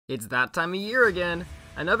It's that time of year again.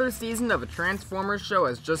 Another season of a Transformers show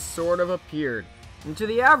has just sort of appeared. And to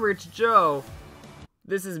the average Joe,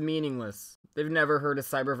 this is meaningless. They've never heard of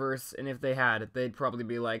Cyberverse, and if they had, they'd probably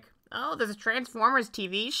be like, oh, there's a Transformers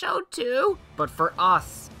TV show too? But for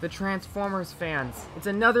us, the Transformers fans, it's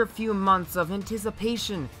another few months of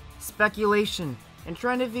anticipation, speculation, and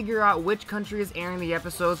trying to figure out which country is airing the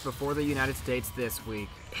episodes before the United States this week.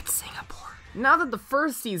 It's Singapore. Now that the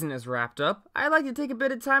first season is wrapped up, I'd like to take a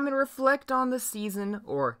bit of time and reflect on the season,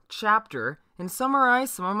 or chapter, and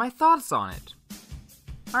summarize some of my thoughts on it.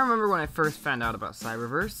 I remember when I first found out about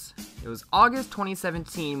Cyberverse. It was August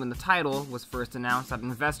 2017 when the title was first announced at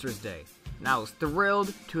Investors Day, and I was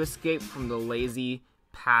thrilled to escape from the lazy,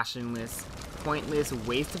 passionless, pointless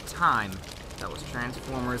waste of time that was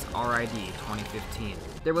Transformers RID 2015.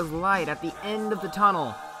 There was light at the end of the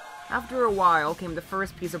tunnel. After a while came the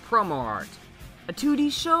first piece of promo art. A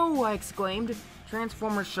 2D show, I exclaimed.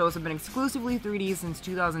 Transformers shows have been exclusively 3D since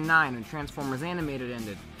 2009 when Transformers Animated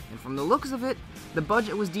ended, and from the looks of it, the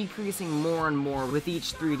budget was decreasing more and more with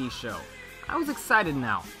each 3D show. I was excited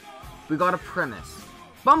now. We got a premise.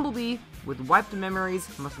 Bumblebee, with wiped memories,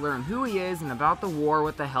 must learn who he is and about the war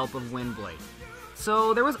with the help of Windblade.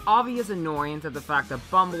 So there was obvious annoyance at the fact that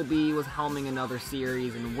Bumblebee was helming another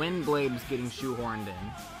series and Windblade was getting shoehorned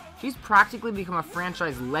in. She's practically become a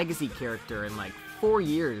franchise legacy character in like 4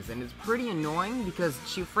 years, and it's pretty annoying because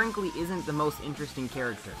she frankly isn't the most interesting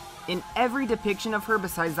character. In every depiction of her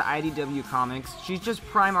besides the IDW comics, she's just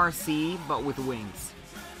Prime RC, but with wings,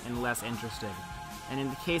 and less interesting. And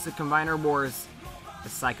in the case of Combiner Wars, a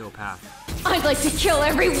psychopath. I'd like to kill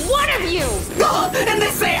every one of you! And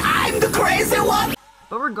they say I'm the crazy one!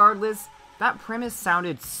 But regardless, that premise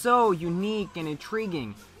sounded so unique and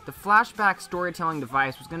intriguing. The flashback storytelling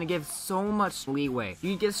device was going to give so much leeway.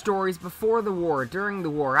 You could get stories before the war, during the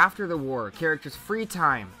war, after the war, characters' free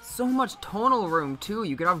time. So much tonal room too.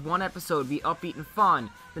 You could have one episode be upbeat and fun,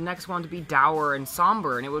 the next one to be dour and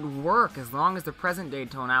somber, and it would work as long as the present day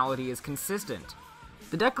tonality is consistent.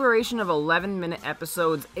 The declaration of 11-minute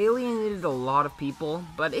episodes alienated a lot of people,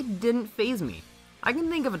 but it didn't faze me. I can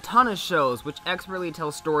think of a ton of shows which expertly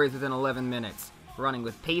tell stories within 11 minutes, running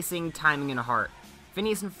with pacing, timing, and heart.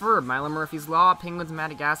 Phineas and Ferb, Milo Murphy's Law, Penguins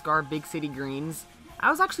Madagascar, Big City Greens. I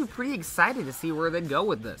was actually pretty excited to see where they'd go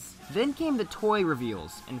with this. Then came the toy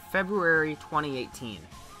reveals in February 2018.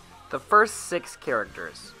 The first 6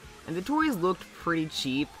 characters. And the toys looked pretty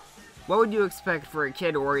cheap. What would you expect for a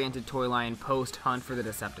kid-oriented toy line post-Hunt for the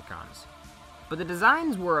Decepticons? But the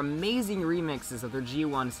designs were amazing remixes of their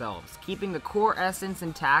G1 selves, keeping the core essence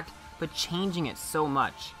intact, but changing it so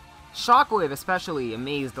much. Shockwave especially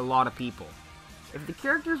amazed a lot of people. If the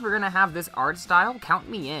characters were gonna have this art style, count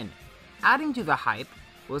me in. Adding to the hype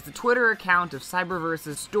was the Twitter account of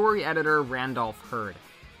Cyberverse's story editor Randolph Hurd,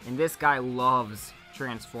 and this guy loves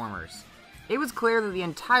Transformers. It was clear that the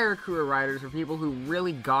entire crew of writers were people who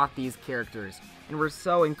really got these characters, and were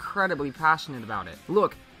so incredibly passionate about it.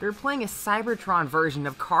 Look, they're playing a Cybertron version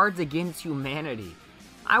of Cards Against Humanity.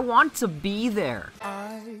 I want to be there.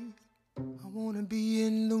 I wanna be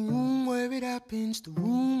in the room where it happens, the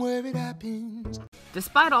room where it happens.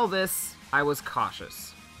 Despite all this, I was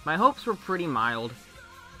cautious. My hopes were pretty mild.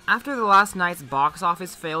 After the last night's box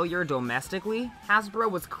office failure domestically,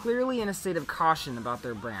 Hasbro was clearly in a state of caution about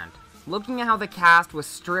their brand. Looking at how the cast was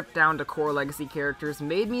stripped down to core legacy characters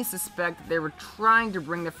made me suspect that they were trying to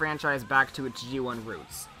bring the franchise back to its G1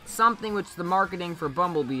 roots, something which the marketing for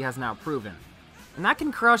Bumblebee has now proven. And that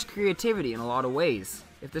can crush creativity in a lot of ways.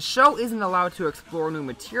 If the show isn't allowed to explore new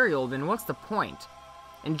material, then what's the point?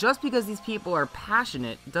 And just because these people are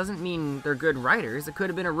passionate doesn't mean they're good writers. It could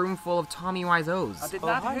have been a room full of Tommy Wiseaus.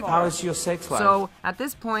 How is your sex life? So, at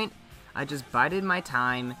this point, I just bided my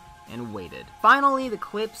time and waited. Finally, the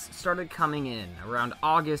clips started coming in around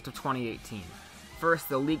August of 2018. First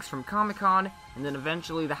the leaks from Comic-Con, and then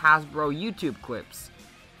eventually the Hasbro YouTube clips.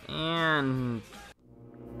 And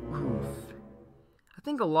oof. I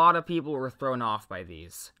think a lot of people were thrown off by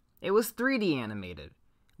these. It was 3D animated.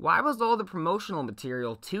 Why was all the promotional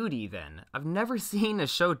material 2D then? I've never seen a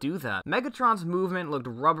show do that. Megatron's movement looked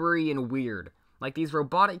rubbery and weird, like these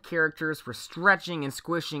robotic characters were stretching and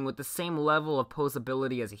squishing with the same level of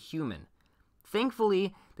posability as a human.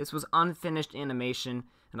 Thankfully, this was unfinished animation,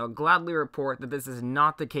 and I'll gladly report that this is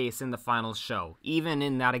not the case in the final show, even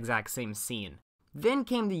in that exact same scene. Then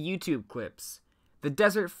came the YouTube clips. The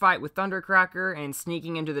desert fight with Thundercracker and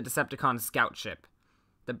sneaking into the Decepticon scout ship.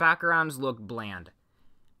 The backgrounds looked bland.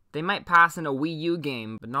 They might pass in a Wii U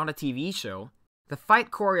game, but not a TV show. The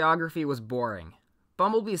fight choreography was boring.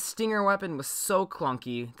 Bumblebee's stinger weapon was so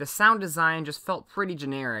clunky, the sound design just felt pretty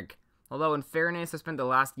generic, Although in fairness, I spent the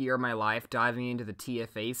last year of my life diving into the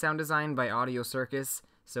TFA sound design by Audio Circus,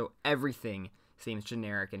 so everything seems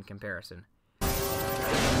generic in comparison.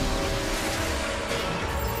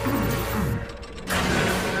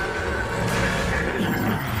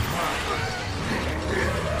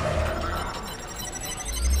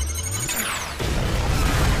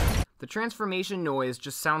 The transformation noise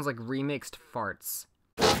just sounds like remixed farts.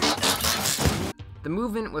 The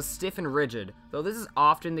movement was stiff and rigid, though this is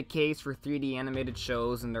often the case for 3D animated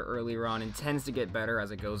shows in their early run and tends to get better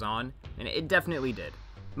as it goes on, and it definitely did.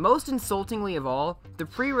 Most insultingly of all, the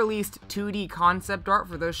pre-released 2D concept art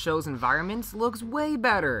for those shows' environments looks way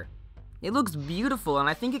better. It looks beautiful, and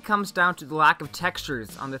I think it comes down to the lack of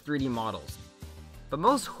textures on the 3D models. But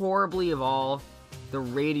most horribly of all, the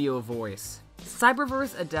radio voice.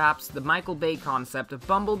 Cyberverse adapts the Michael Bay concept of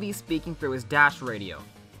Bumblebee speaking through his dash radio.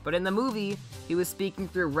 But in the movie, he was speaking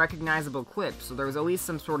through recognizable clips, so there was at least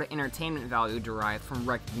some sort of entertainment value derived from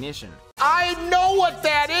recognition. I know what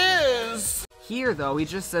that is! Here, though, he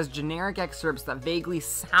just says generic excerpts that vaguely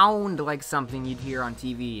sound like something you'd hear on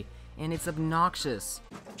TV, and it's obnoxious.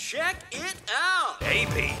 Check it out! Hey,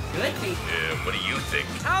 Pete. Good, Pete. What do you think?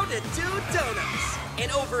 How to do donuts!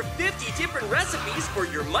 And over 50 different recipes for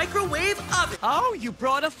your microwave oven. Oh, you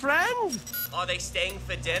brought a friend? Are they staying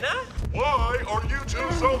for dinner? Why are you two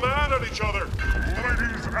so mad at each other?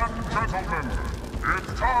 Ladies and gentlemen, it's time to tango!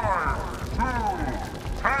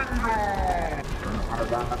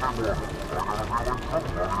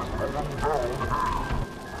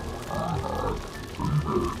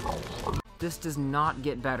 This does not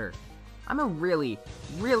get better. I'm a really,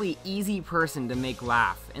 really easy person to make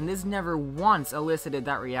laugh, and this never once elicited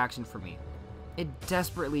that reaction from me. It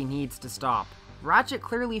desperately needs to stop. Ratchet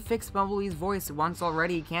clearly fixed Bumblebee's voice once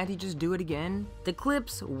already, can't he just do it again? The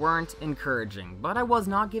clips weren't encouraging, but I was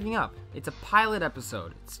not giving up. It's a pilot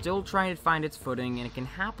episode, it's still trying to find its footing, and it can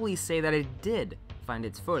happily say that it did find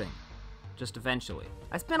its footing. Just eventually.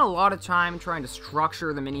 I spent a lot of time trying to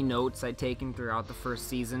structure the many notes I'd taken throughout the first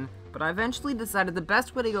season, but I eventually decided the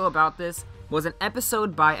best way to go about this was an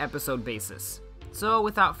episode by episode basis. So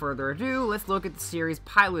without further ado, let's look at the series'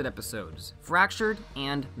 pilot episodes, Fractured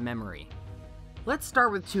and Memory. Let's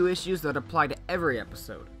start with two issues that apply to every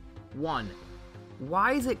episode. 1.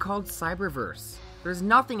 Why is it called Cyberverse? There's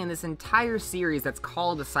nothing in this entire series that's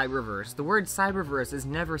called a Cyberverse. The word Cyberverse is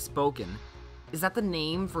never spoken. Is that the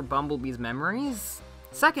name for Bumblebee's memories?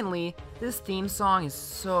 Secondly, this theme song is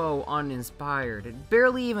so uninspired. It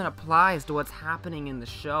barely even applies to what's happening in the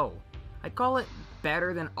show. I'd call it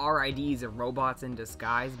better than RID's A Robots in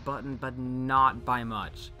Disguise button, but not by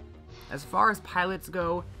much. As far as pilots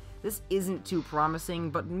go, this isn't too promising,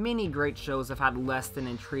 but many great shows have had less than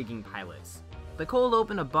intriguing pilots. The cold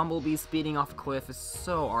open of Bumblebee speeding off a cliff is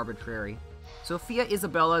so arbitrary. Sophia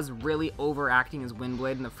Isabella is really overacting as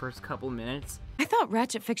Windblade in the first couple minutes. I thought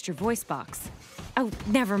Ratchet fixed your voice box. Oh,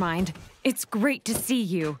 never mind. It's great to see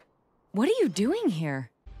you. What are you doing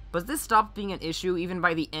here? But this stopped being an issue even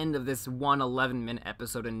by the end of this 11-minute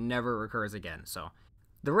episode and never recurs again, so.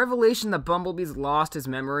 The revelation that Bumblebee's lost his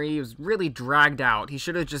memory was really dragged out. He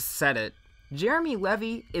should have just said it. Jeremy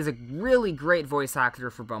Levy is a really great voice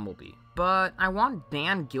actor for Bumblebee, but I want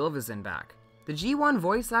Dan Gilvezan back. The G1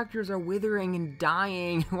 voice actors are withering and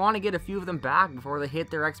dying. I want to get a few of them back before they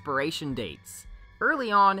hit their expiration dates.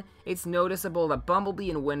 Early on, it's noticeable that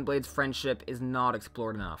Bumblebee and Windblade's friendship is not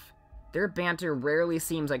explored enough. Their banter rarely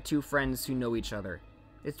seems like two friends who know each other.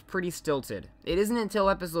 It's pretty stilted. It isn't until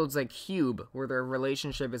episodes like Cube where their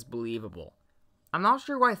relationship is believable. I'm not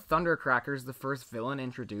sure why Thundercracker's the first villain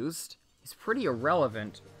introduced. He's pretty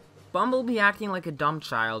irrelevant. Bumblebee acting like a dumb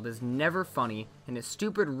child is never funny, and his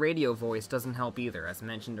stupid radio voice doesn't help either, as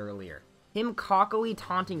mentioned earlier. Him cockily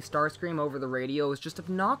taunting Starscream over the radio is just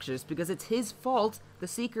obnoxious because it's his fault the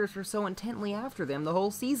Seekers were so intently after them the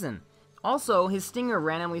whole season. Also, his stinger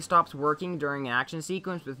randomly stops working during an action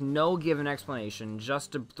sequence with no given explanation,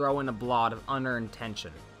 just to throw in a blot of unearned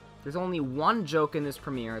tension. There's only one joke in this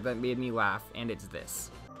premiere that made me laugh, and it's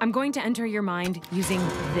this. I'm going to enter your mind using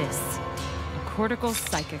this. A cortical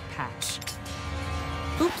psychic patch.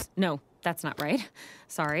 Oops, no, that's not right.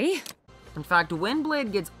 Sorry. In fact,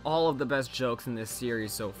 Windblade gets all of the best jokes in this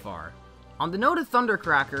series so far. On the note of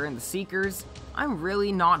Thundercracker and the Seekers, I'm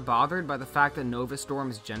really not bothered by the fact that Nova Storm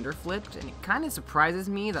is gender flipped, and it kinda surprises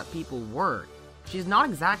me that people were. She's not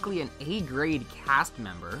exactly an A-grade cast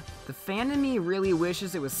member. The fan in me really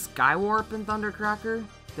wishes it was Skywarp and Thundercracker,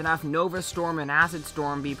 then have Nova Storm and Acid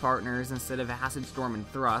Storm be partners instead of Acid Storm and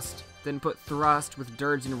Thrust, then put Thrust with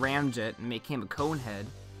Dirge and Ramjet and make him a Conehead.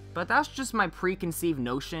 But that's just my preconceived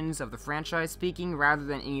notions of the franchise speaking rather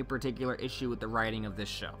than any particular issue with the writing of this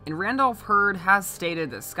show. And Randolph Hurd has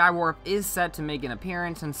stated that Skywarp is set to make an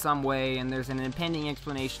appearance in some way, and there's an impending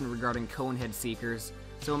explanation regarding Conehead Seekers,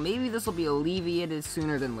 so maybe this will be alleviated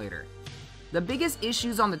sooner than later. The biggest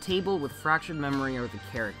issues on the table with Fractured Memory are the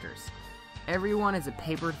characters. Everyone is a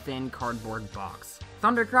paper-thin cardboard box.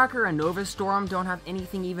 Thundercracker and Nova Storm don't have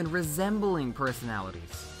anything even resembling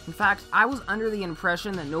personalities. In fact, I was under the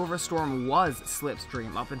impression that Nova Storm was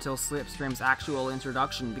Slipstream up until Slipstream's actual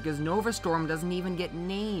introduction, because Nova Storm doesn't even get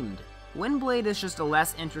named. Windblade is just a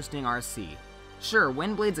less interesting RC. Sure,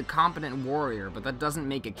 Windblade's a competent warrior, but that doesn't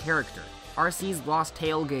make a character. RC's lost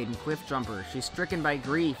Tailgate and Cliffjumper, she's stricken by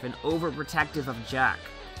grief and overprotective of Jack.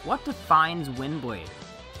 What defines Windblade?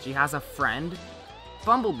 She has a friend?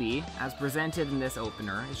 Bumblebee, as presented in this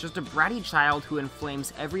opener, is just a bratty child who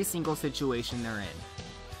inflames every single situation they're in.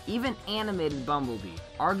 Even animated Bumblebee,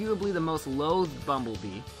 arguably the most loathed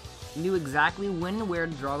Bumblebee, knew exactly when and where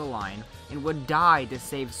to draw the line, and would die to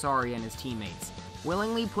save Sari and his teammates,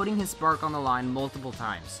 willingly putting his spark on the line multiple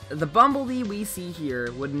times. The Bumblebee we see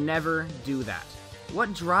here would never do that.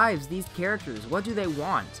 What drives these characters? What do they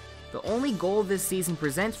want? The only goal this season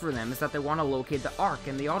presents for them is that they want to locate the Ark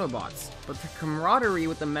and the Autobots, but the camaraderie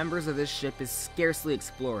with the members of this ship is scarcely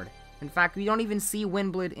explored. In fact, we don't even see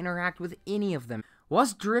Windblade interact with any of them.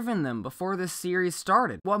 What's driven them before this series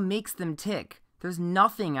started? What makes them tick? There's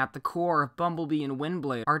nothing at the core of Bumblebee and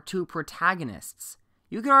Windblade, our two protagonists.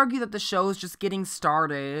 You could argue that the show is just getting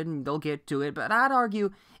started, and they'll get to it, but I'd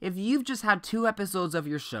argue if you've just had 2 episodes of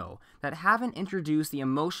your show that haven't introduced the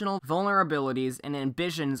emotional vulnerabilities and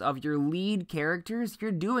ambitions of your lead characters,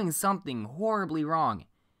 you're doing something horribly wrong.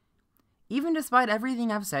 Even despite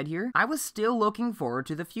everything I've said here, I was still looking forward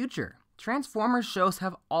to the future. Transformers shows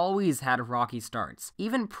have always had rocky starts.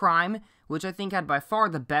 Even Prime, which I think had by far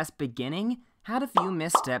the best beginning, had a few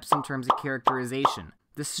missteps in terms of characterization.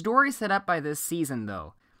 The story set up by this season,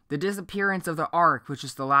 though, the disappearance of the Ark, which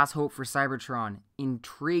is the last hope for Cybertron,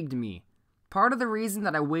 intrigued me. Part of the reason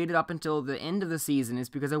that I waited up until the end of the season is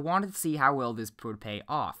because I wanted to see how well this would pay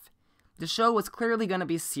off. The show was clearly going to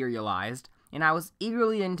be serialized, and I was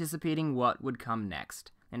eagerly anticipating what would come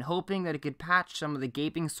next, and hoping that it could patch some of the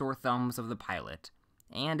gaping sore thumbs of the pilot.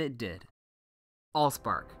 And it did.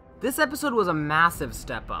 Allspark. This episode was a massive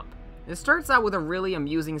step up. It starts out with a really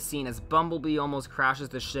amusing scene as Bumblebee almost crashes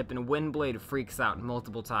the ship and Windblade freaks out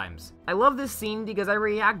multiple times. I love this scene because I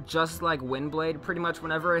react just like Windblade pretty much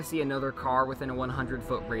whenever I see another car within a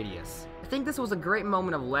 100-foot radius. I think this was a great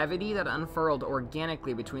moment of levity that unfurled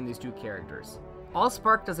organically between these two characters.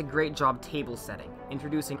 Allspark does a great job table setting,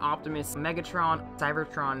 introducing Optimus, Megatron,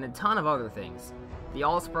 Cybertron, and a ton of other things. The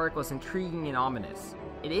Allspark was intriguing and ominous.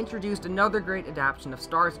 It introduced another great adaptation of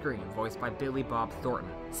Starscream, voiced by Billy Bob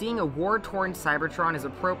Thornton. Seeing a war-torn Cybertron is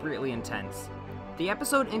appropriately intense. The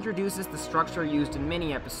episode introduces the structure used in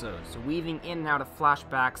many episodes, weaving in and out of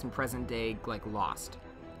flashbacks and present day like Lost.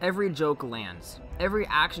 Every joke lands. Every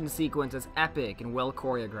action sequence is epic and well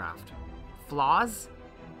choreographed. Flaws?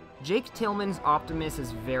 Jake Tillman's Optimus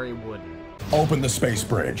is very wooden. Open the space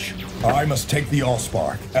bridge. I must take the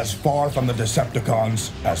Allspark as far from the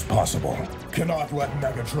Decepticons as possible. Cannot let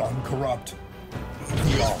Megatron corrupt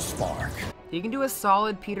the Allspark. He can do a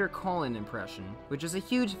solid Peter Cullen impression, which is a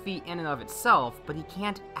huge feat in and of itself, but he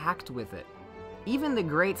can't act with it. Even the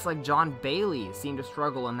greats like John Bailey seem to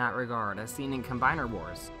struggle in that regard, as seen in Combiner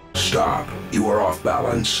Wars. Stop. You were off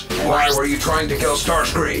balance. Why were you trying to kill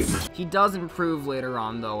Starscream? He does improve later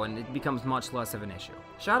on, though, and it becomes much less of an issue.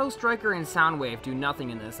 Shadow Striker and Soundwave do nothing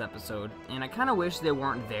in this episode, and I kinda wish they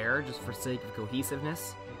weren't there just for sake of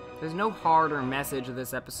cohesiveness. There's no heart or message of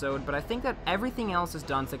this episode, but I think that everything else is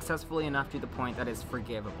done successfully enough to the point that it's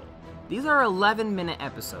forgivable. These are 11-minute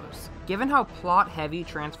episodes. Given how plot-heavy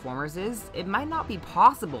Transformers is, it might not be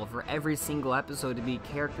possible for every single episode to be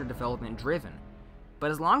character development driven.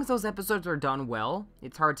 But as long as those episodes are done well,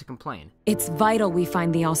 it's hard to complain. It's vital we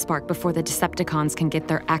find the Allspark before the Decepticons can get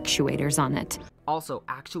their actuators on it. Also,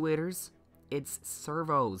 actuators? It's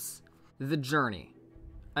servos. The Journey.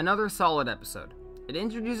 Another solid episode. It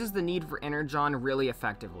introduces the need for Energon really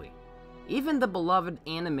effectively. Even the beloved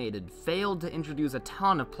Animated failed to introduce a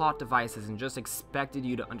ton of plot devices and just expected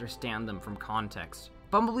you to understand them from context.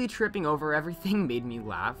 Bumblebee tripping over everything made me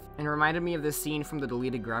laugh, and reminded me of this scene from the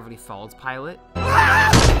deleted Gravity Falls pilot.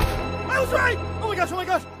 I was right! Oh my gosh!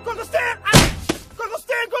 Go to the stand! Go to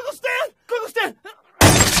the stand!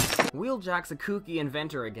 Wheeljack's a kooky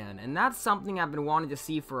inventor again, and that's something I've been wanting to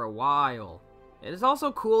see for a while. It is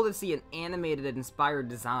also cool to see an animated inspired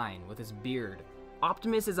design with his beard.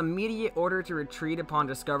 Optimus's immediate order to retreat upon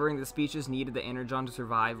discovering the species needed the Energon to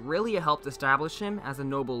survive really helped establish him as a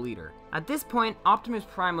noble leader. At this point, Optimus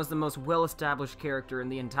Prime was the most well-established character in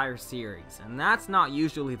the entire series, and that's not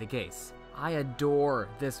usually the case. I adore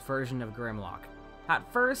this version of Grimlock.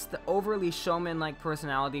 At first, the overly showman-like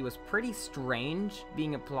personality was pretty strange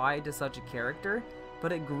being applied to such a character,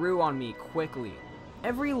 but it grew on me quickly.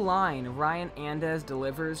 Every line Ryan Andes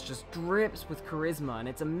delivers just drips with charisma, and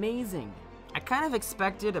it's amazing. I kind of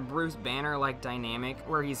expected a Bruce Banner-like dynamic,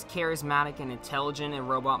 where he's charismatic and intelligent in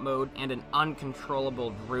robot mode, and an uncontrollable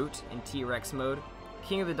brute in T-Rex mode.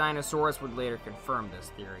 King of the Dinosaurs would later confirm this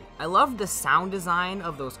theory. I loved the sound design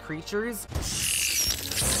of those creatures.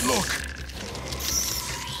 Look!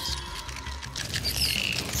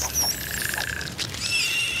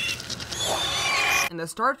 And the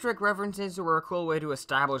Star Trek references were a cool way to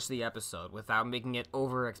establish the episode without making it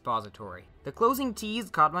over-expository. The closing tease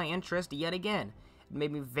caught my interest yet again. It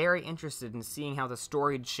made me very interested in seeing how the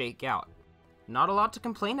story'd shake out. Not a lot to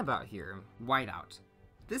complain about here. Whiteout.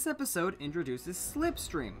 This episode introduces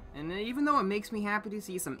Slipstream, and even though it makes me happy to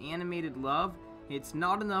see some animated love, it's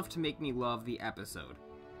not enough to make me love the episode.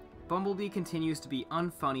 Bumblebee continues to be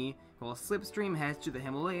unfunny, while Slipstream heads to the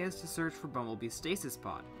Himalayas to search for Bumblebee's stasis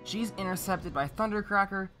pod. She's intercepted by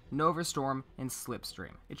Thundercracker, Novastorm, and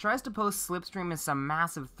Slipstream. It tries to pose Slipstream as some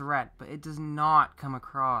massive threat, but it does not come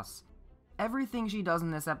across. Everything she does in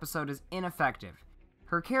this episode is ineffective.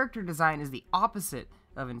 Her character design is the opposite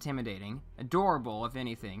of intimidating, adorable if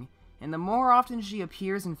anything, and the more often she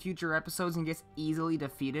appears in future episodes and gets easily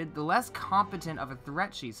defeated, the less competent of a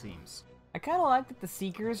threat she seems. I kinda like that the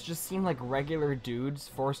Seekers just seem like regular dudes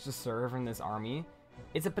forced to serve in this army.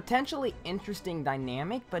 It's a potentially interesting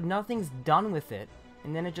dynamic, but nothing's done with it,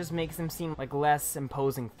 and then it just makes them seem like less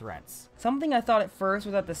imposing threats. Something I thought at first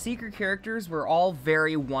was that the Seeker characters were all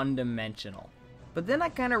very one-dimensional. But then I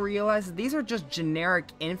kinda realized that these are just generic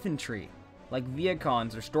infantry, like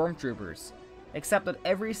Viacons or Stormtroopers, except that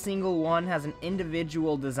every single one has an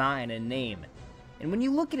individual design and name. And when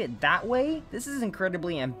you look at it that way, this is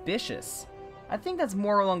incredibly ambitious. I think that's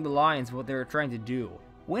more along the lines of what they were trying to do.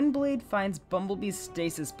 Windblade finds Bumblebee's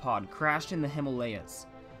stasis pod crashed in the Himalayas.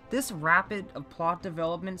 This rapid of plot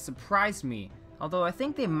development surprised me, although I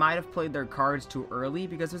think they might have played their cards too early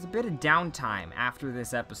because there's a bit of downtime after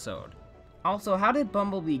this episode. Also, how did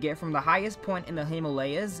Bumblebee get from the highest point in the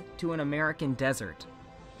Himalayas to an American desert?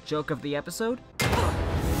 Joke of the episode?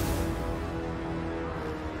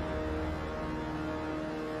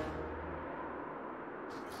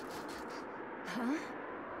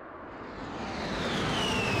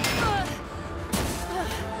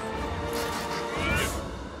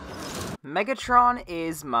 Megatron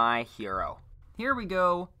is my hero. Here we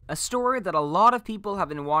go, a story that a lot of people have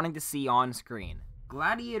been wanting to see on screen.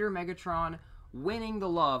 Gladiator Megatron winning the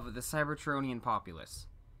love of the Cybertronian populace.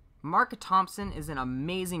 Mark Thompson is an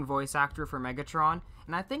amazing voice actor for Megatron,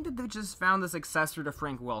 and I think that they've just found the successor to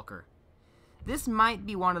Frank Welker. This might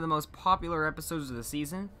be one of the most popular episodes of the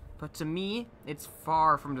season, but to me, it's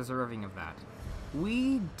far from deserving of that.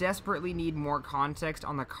 We desperately need more context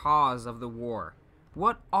on the cause of the war.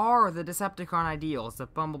 What are the Decepticon ideals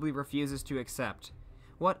that Bumblebee refuses to accept?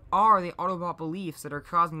 What are the Autobot beliefs that are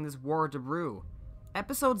causing this war to brew?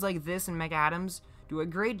 Episodes like this in McAdams do a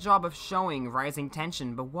great job of showing rising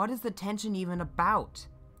tension, but what is the tension even about?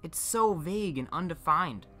 It's so vague and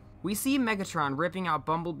undefined. We see Megatron ripping out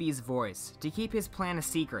Bumblebee's voice to keep his plan a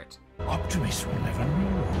secret. Optimus will never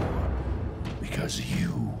know, because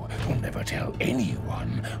you will never tell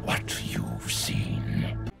anyone what you've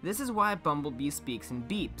seen. This is why Bumblebee speaks in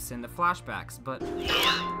beeps in the flashbacks, but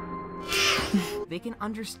they can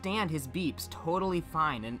understand his beeps totally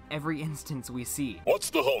fine in every instance we see. What's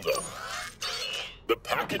the holdup? The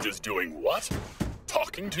package is doing what?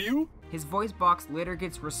 Talking to you? His voice box later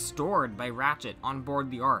gets restored by Ratchet on board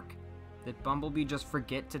the Ark. Did Bumblebee just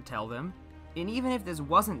forget to tell them? And even if this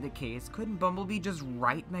wasn't the case, couldn't Bumblebee just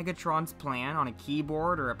write Megatron's plan on a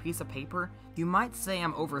keyboard or a piece of paper? You might say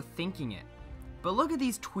I'm overthinking it. But look at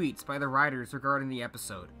these tweets by the writers regarding the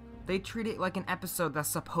episode. They treat it like an episode that's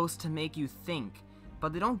supposed to make you think,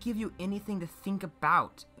 but they don't give you anything to think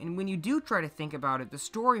about. And when you do try to think about it, the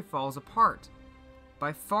story falls apart.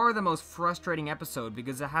 By far the most frustrating episode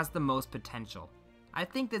because it has the most potential. I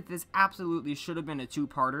think that this absolutely should have been a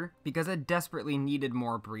two-parter because it desperately needed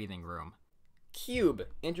more breathing room. Cube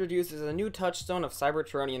introduces a new touchstone of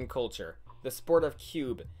Cybertronian culture, the sport of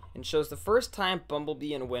cube, and shows the first time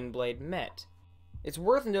Bumblebee and Windblade met. It's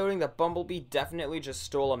worth noting that Bumblebee definitely just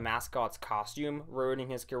stole a mascot's costume, ruining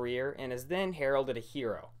his career, and is then heralded a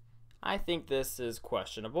hero. I think this is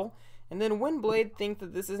questionable, and then Windblade think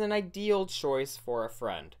that this is an ideal choice for a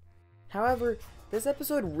friend. However, this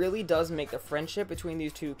episode really does make the friendship between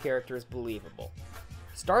these two characters believable.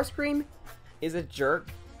 Starscream is a jerk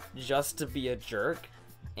just to be a jerk,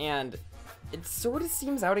 and it sort of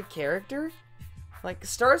seems out of character. Like,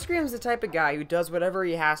 Starscream's the type of guy who does whatever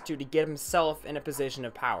he has to get himself in a position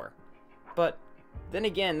of power. But then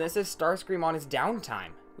again, this is Starscream on his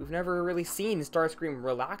downtime. We've never really seen Starscream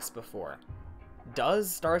relax before.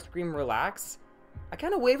 Does Starscream relax? I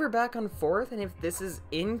kind of waver back and forth and if this is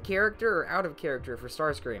in character or out of character for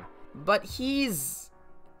Starscream. But he's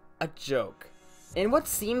a joke. In what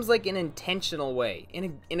seems like an intentional way,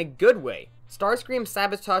 in a good way. Starscream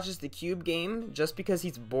sabotages the cube game just because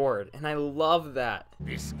he's bored, and I love that.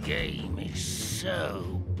 This game is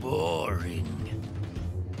so boring.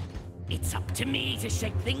 It's up to me to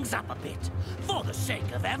shake things up a bit, for the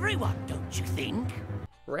sake of everyone, don't you think?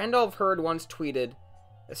 Randolph Hurd once tweeted,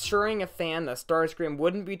 assuring a fan that Starscream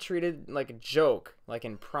wouldn't be treated like a joke, like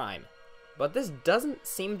in Prime. But this doesn't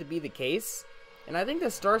seem to be the case, and I think that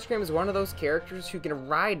Starscream is one of those characters who can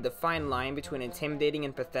ride the fine line between intimidating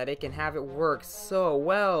and pathetic and have it work so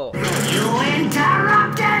well. You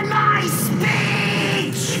interrupted my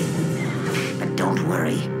speech! But don't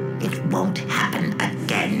worry, it won't happen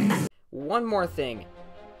again. One more thing.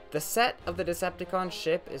 The set of the Decepticon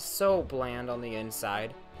ship is so bland on the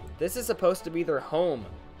inside. This is supposed to be their home,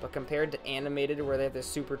 but compared to animated where they have this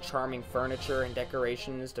super charming furniture and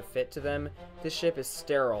decorations to fit to them, this ship is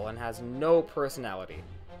sterile and has no personality.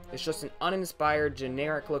 It's just an uninspired,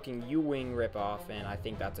 generic-looking U-Wing ripoff, and I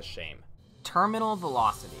think that's a shame. Terminal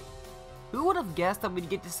velocity. Who would have guessed that we'd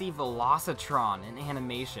get to see Velocitron in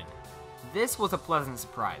animation? This was a pleasant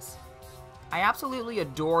surprise. I absolutely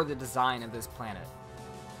adore the design of this planet.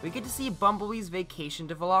 We get to see Bumblebee's vacation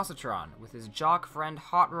to Velocitron, with his jock friend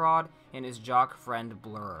Hot Rod and his jock friend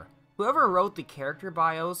Blur. Whoever wrote the character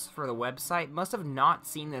bios for the website must have not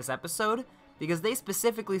seen this episode, because they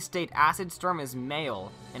specifically state Acid Storm is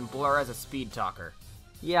male and Blur as a speed talker.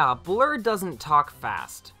 Yeah, Blur doesn't talk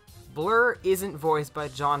fast. Blur isn't voiced by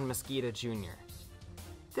John Mosqueda Jr.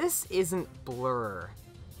 This isn't Blur.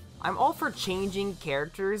 I'm all for changing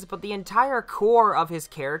characters, but the entire core of his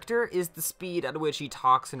character is the speed at which he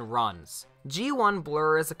talks and runs. G1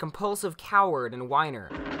 Blur is a compulsive coward and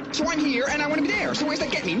whiner. So I'm here and I want to be there. So where's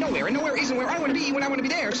that get me? Nowhere, and nowhere isn't where I want to be when I want to be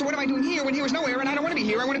there. So what am I doing here when here is nowhere and I don't want to be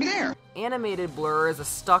here, I want to be there? Animated Blur is a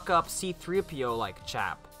stuck-up C-3PO-like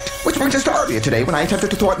chap. Which brings us to earlier today when I attempted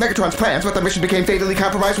to thwart Megatron's plans, but the mission became fatally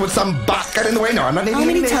compromised with some bot got in the way. No, I'm not. How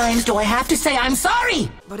many times do I have to say I'm sorry?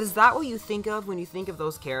 But is that what you think of when you think of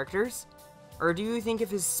those characters? Or do you think of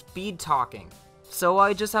his speed talking? So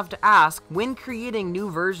I just have to ask, when creating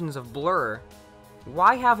new versions of Blur,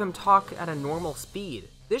 why have him talk at a normal speed?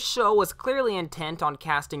 This show was clearly intent on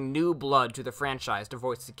casting new blood to the franchise to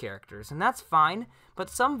voice the characters, and that's fine, but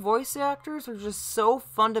some voice actors are just so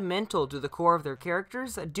fundamental to the core of their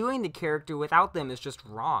characters that doing the character without them is just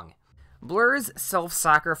wrong. Blur's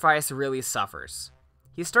self-sacrifice really suffers.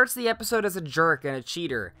 He starts the episode as a jerk and a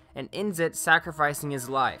cheater, and ends it sacrificing his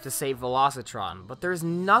life to save Velocitron, but there's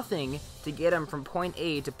nothing to get him from point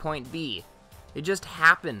A to point B. It just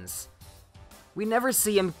happens. We never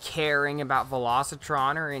see him caring about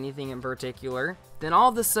Velocitron or anything in particular. Then all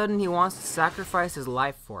of a sudden he wants to sacrifice his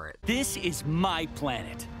life for it. This is my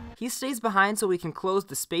planet. He stays behind so he can close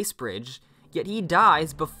the space bridge, yet he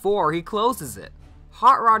dies before he closes it.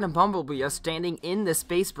 Hot Rod and Bumblebee are standing in the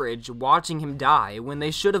space bridge watching him die when they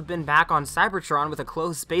should have been back on Cybertron with a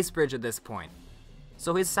closed space bridge at this point.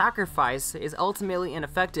 So his sacrifice is ultimately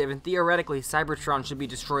ineffective and theoretically Cybertron should be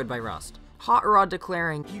destroyed by rust. Hot Rod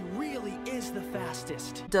declaring, "He really is the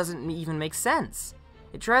fastest," doesn't even make sense.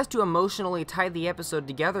 It tries to emotionally tie the episode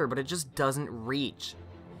together, but it just doesn't reach.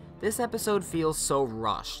 This episode feels so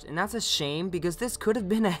rushed, and that's a shame because this could have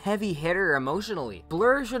been a heavy hitter emotionally.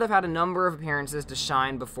 Blur should have had a number of appearances to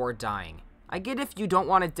shine before dying. I get if you don't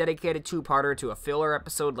want to dedicate a two-parter to a filler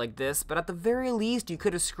episode like this, but at the very least you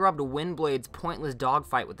could have scrubbed Windblade's pointless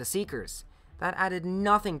dogfight with the Seekers. That added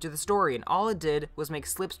nothing to the story, and all it did was make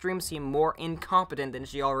Slipstream seem more incompetent than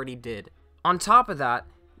she already did. On top of that,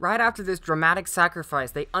 right after this dramatic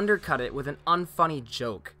sacrifice, they undercut it with an unfunny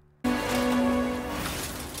joke.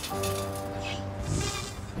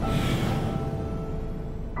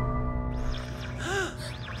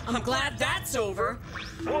 I'm glad that's over.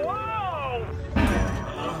 Whoa!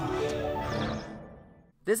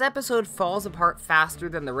 This episode falls apart faster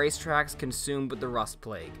than the racetracks consumed with the Rust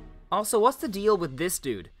Plague. Also, what's the deal with this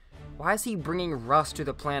dude? Why is he bringing rust to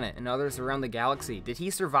the planet and others around the galaxy? Did he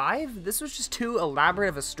survive? This was just too elaborate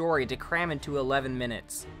of a story to cram into 11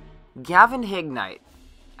 minutes. Gavin Hignite.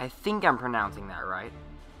 I think I'm pronouncing that right,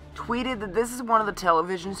 tweeted that this is one of the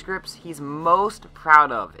television scripts he's most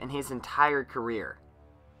proud of in his entire career.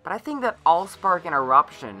 But I think that Allspark and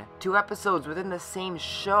Eruption, 2 episodes within the same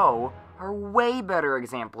show, are way better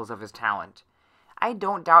examples of his talent. I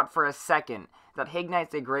don't doubt for a second that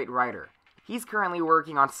Hignight's a great writer. He's currently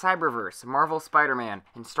working on Cyberverse, Marvel Spider-Man,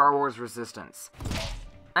 and Star Wars Resistance.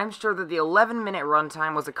 I'm sure that the 11-minute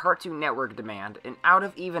runtime was a Cartoon Network demand and out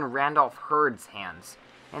of even Randolph Hurd's hands,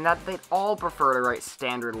 and that they'd all prefer to write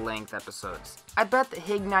standard-length episodes. I bet that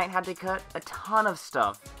Hignight had to cut a ton of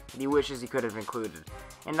stuff that he wishes he could have included,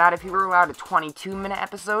 and that if he were allowed a 22-minute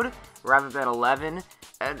episode rather than 11,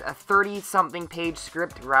 a 30-something page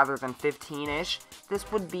script rather than 15-ish, this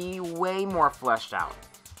would be way more fleshed out.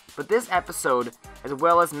 But this episode, as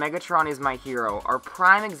well as Megatron is My Hero, are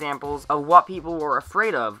prime examples of what people were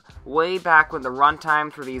afraid of way back when the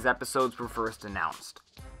runtime for these episodes were first announced.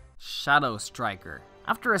 Shadow Striker.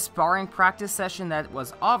 After a sparring practice session that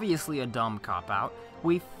was obviously a dumb cop-out,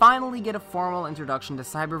 we finally get a formal introduction to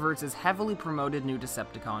Cyberverse's heavily promoted new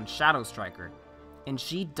Decepticon, Shadow Striker. And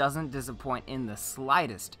she doesn't disappoint in the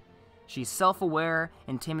slightest. She's self-aware,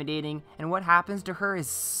 intimidating, and what happens to her is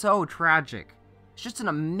so tragic. It's just an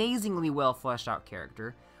amazingly well fleshed out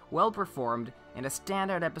character, well performed, and a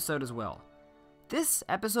standout episode as well. This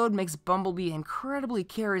episode makes Bumblebee incredibly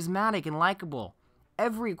charismatic and likable.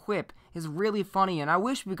 Every quip is really funny, and I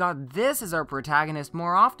wish we got this as our protagonist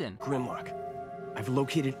more often. Grimlock, I've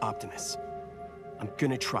located Optimus. I'm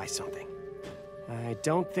gonna try something. I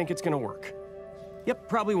don't think it's gonna work. Yep,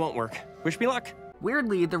 probably won't work. Wish me luck.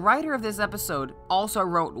 Weirdly, the writer of this episode also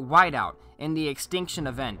wrote Whiteout in the Extinction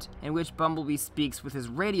event, in which Bumblebee speaks with his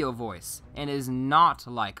radio voice, and is not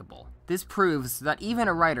likable. This proves that even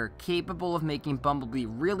a writer capable of making Bumblebee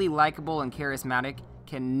really likable and charismatic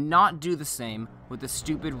cannot do the same with the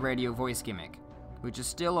stupid radio voice gimmick, which is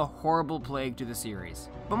still a horrible plague to the series.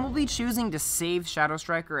 Bumblebee choosing to save Shadow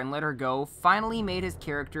Striker and let her go finally made his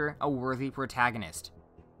character a worthy protagonist.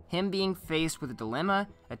 Him being faced with a dilemma,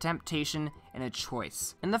 a temptation, and a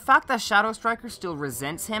choice. And the fact that Shadow Striker still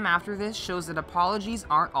resents him after this shows that apologies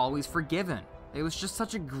aren't always forgiven. It was just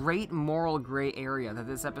such a great moral gray area that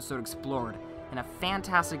this episode explored, and a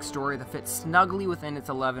fantastic story that fits snugly within its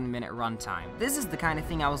 11-minute runtime. This is the kind of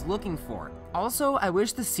thing I was looking for. Also, I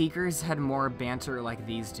wish the Seekers had more banter like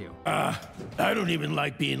these two. I don't even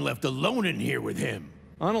like being left alone in here with him.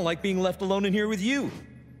 I don't like being left alone in here with you.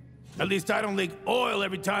 At least I don't leak oil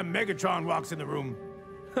every time Megatron walks in the room.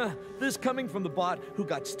 This coming from the bot who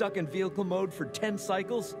got stuck in vehicle mode for 10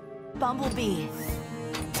 cycles? Bumblebee,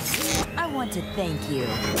 I want to thank you.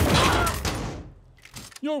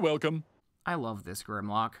 You're welcome. I love this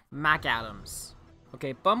Grimlock. Mac Adams.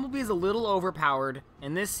 Okay, Bumblebee's a little overpowered,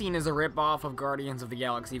 and this scene is a ripoff of Guardians of the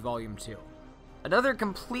Galaxy Volume 2. Another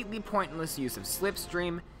completely pointless use of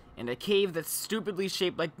Slipstream, and a cave that's stupidly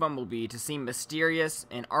shaped like Bumblebee to seem mysterious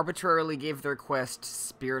and arbitrarily gave their quest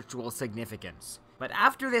spiritual significance. But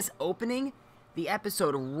after this opening, the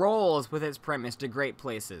episode rolls with its premise to great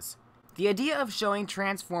places. The idea of showing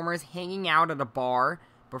Transformers hanging out at a bar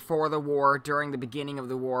before the war, during the beginning of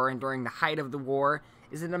the war, and during the height of the war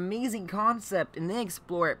is an amazing concept, and they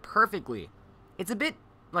explore it perfectly. It's a bit,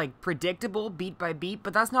 predictable beat by beat,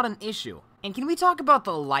 but that's not an issue. And can we talk about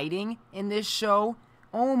the lighting in this show?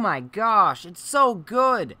 Oh my gosh, it's so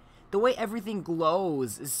good! The way everything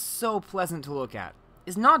glows is so pleasant to look at.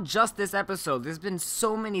 It's not just this episode, there's been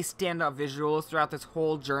so many standout visuals throughout this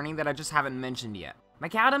whole journey that I just haven't mentioned yet.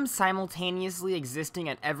 McAdams simultaneously existing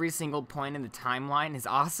at every single point in the timeline is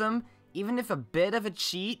awesome, even if a bit of a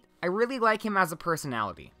cheat. I really like him as a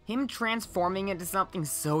personality. Him transforming into something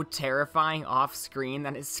so terrifying off screen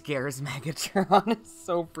that it scares Megatron is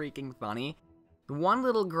so freaking funny. The one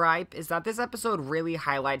little gripe is that this episode really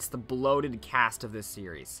highlights the bloated cast of this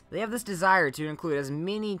series. They have this desire to include as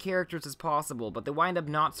many characters as possible, but they wind up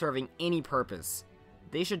not serving any purpose.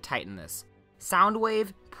 They should tighten this.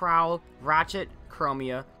 Soundwave, Prowl, Ratchet,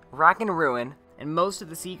 Chromia, Rack and Ruin, and most of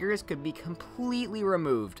the Seekers could be completely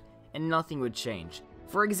removed, and nothing would change.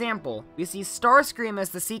 For example, we see Starscream as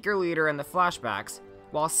the Seeker leader in the flashbacks,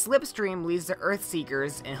 while Slipstream leads the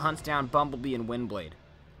Earthseekers and hunts down Bumblebee and Windblade.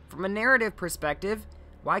 From a narrative perspective,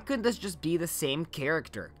 why couldn't this just be the same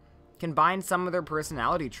character? Combine some of their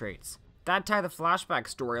personality traits. That'd tie the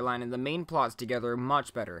flashback storyline and the main plots together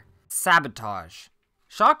much better. Sabotage.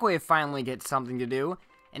 Shockwave finally gets something to do,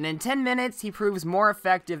 and in 10 minutes he proves more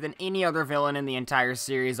effective than any other villain in the entire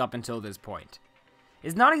series up until this point.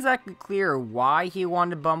 It's not exactly clear why he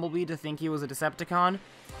wanted Bumblebee to think he was a Decepticon,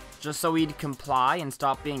 just so he'd comply and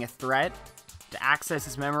stop being a threat, to access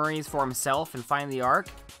his memories for himself and find the Ark.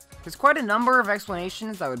 There's quite a number of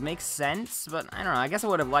explanations that would make sense, but I don't know, I guess I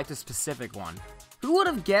would have liked a specific one. Who would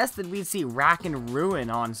have guessed that we'd see Rack and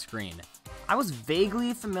Ruin on screen? I was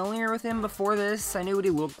vaguely familiar with him before this. I knew what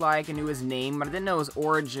he looked like, I knew his name, but I didn't know his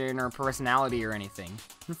origin or personality or anything.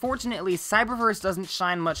 Unfortunately, Cyberverse doesn't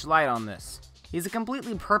shine much light on this. He's a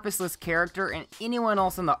completely purposeless character, and anyone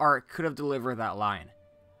else in the arc could have delivered that line.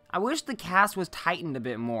 I wish the cast was tightened a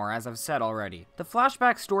bit more, as I've said already. The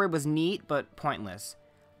flashback story was neat, but pointless.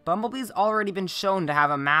 Bumblebee's already been shown to have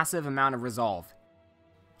a massive amount of resolve.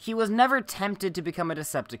 He was never tempted to become a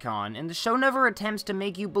Decepticon, and the show never attempts to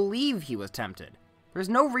make you believe he was tempted. There's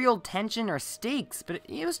no real tension or stakes, but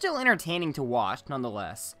it was still entertaining to watch,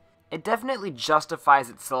 nonetheless. It definitely justifies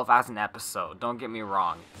itself as an episode, don't get me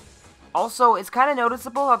wrong. Also, it's kind of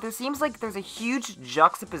noticeable how there seems like there's a huge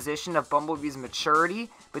juxtaposition of Bumblebee's maturity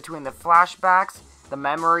between the flashbacks, the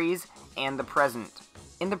memories, and the present.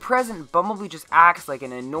 In the present, Bumblebee just acts like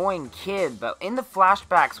an annoying kid, but in the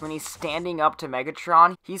flashbacks when he's standing up to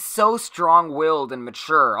Megatron, he's so strong-willed and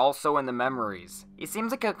mature, also in the memories. He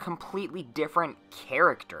seems like a completely different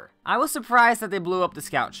character. I was surprised that they blew up the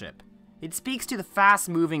scout ship. It speaks to the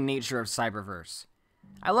fast-moving nature of Cyberverse.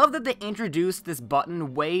 I love that they introduced this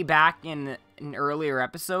button way back in an earlier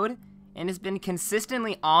episode, and it's been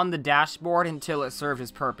consistently on the dashboard until it served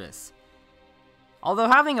its purpose. Although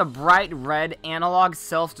having a bright red analog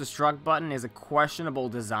self-destruct button is a questionable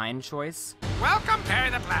design choice. Welcome,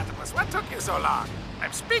 Perry the Platypus. What took you so long?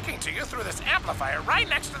 I'm speaking to you through this amplifier right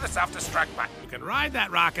next to the self-destruct button. You can ride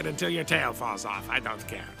that rocket until your tail falls off. I don't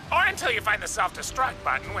care. Or until you find the self-destruct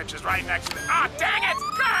button, which is right next to the... Oh, dang it!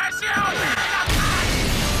 Curse you!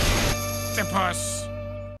 Puss.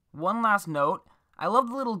 One last note. I love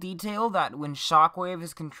the little detail that when Shockwave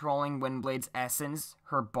is controlling Windblade's essence,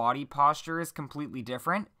 her body posture is completely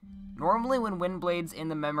different. Normally when Windblade's in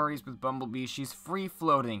the memories with Bumblebee, she's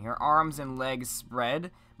free-floating, her arms and legs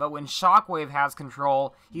spread, but when Shockwave has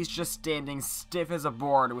control, he's just standing stiff as a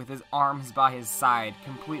board with his arms by his side,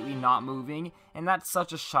 completely not moving, and that's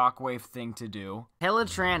such a Shockwave thing to do.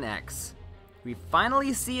 Teletran X. We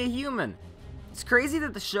finally see a human! It's crazy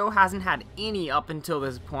that the show hasn't had any up until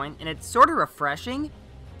this point, and it's sort of refreshing.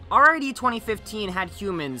 RID 2015 had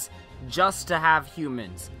humans just to have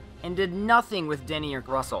humans, and did nothing with Denny or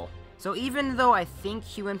Russell. So even though I think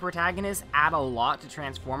human protagonists add a lot to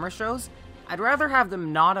Transformer shows, I'd rather have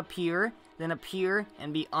them not appear than appear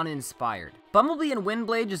and be uninspired. Bumblebee and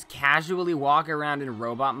Windblade just casually walk around in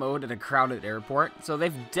robot mode at a crowded airport, so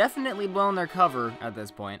they've definitely blown their cover at this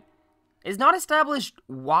point. It's not established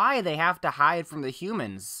why they have to hide from the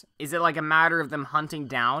humans. Is it like a matter of them hunting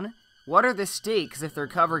down? What are the stakes if their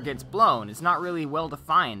cover gets blown? It's not really well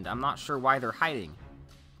defined. I'm not sure why they're hiding,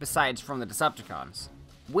 besides from the Decepticons.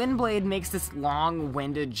 Windblade makes this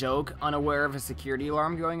long-winded joke unaware of a security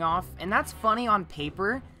alarm going off, and that's funny on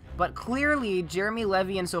paper, but clearly Jeremy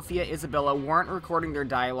Levy and Sophia Isabella weren't recording their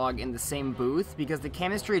dialogue in the same booth because the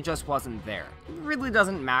chemistry just wasn't there. It really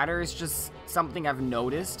doesn't matter, it's just something I've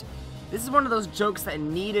noticed. This is one of those jokes that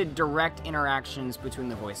needed direct interactions between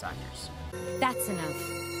the voice actors. That's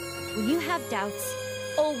enough. When you have doubts,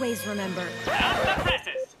 always remember... Stop the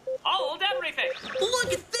presses! Hold everything!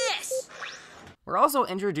 Look at this! We're also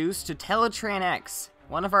introduced to Teletran X,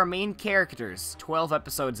 one of our main characters, 12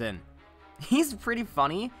 episodes in. He's pretty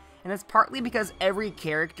funny, and it's partly because every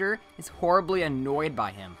character is horribly annoyed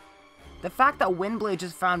by him. The fact that Windblade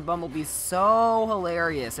just found Bumblebee so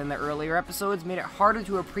hilarious in the earlier episodes made it harder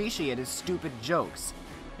to appreciate his stupid jokes.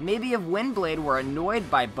 And maybe if Windblade were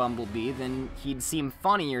annoyed by Bumblebee, then he'd seem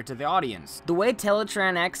funnier to the audience. The way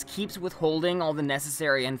Teletran X keeps withholding all the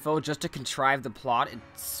necessary info just to contrive the plot,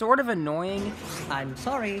 it's sort of annoying. I'm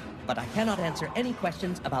sorry, but I cannot answer any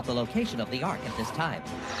questions about the location of the Ark at this time.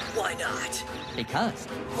 Why not? Because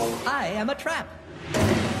I am a trap.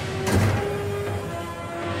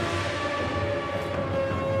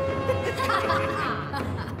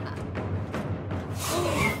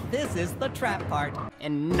 This is the trap part.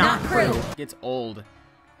 And not true. Gets old.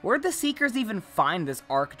 Where'd the Seekers even find this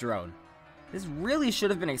Ark drone? This really should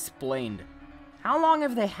have been explained. How long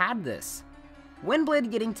have they had this?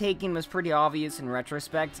 Windblade getting taken was pretty obvious in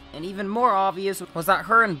retrospect, and even more obvious was that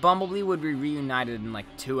her and Bumblebee would be reunited in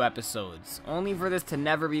like 2 episodes, only for this to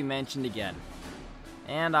never be mentioned again.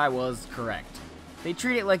 And I was correct. They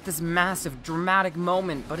treat it like this massive, dramatic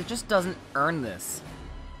moment, but it just doesn't earn this.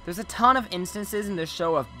 There's a ton of instances in the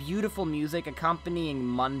show of beautiful music accompanying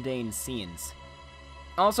mundane scenes.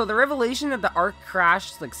 Also, the revelation that the Ark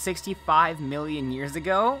crashed like 65 million years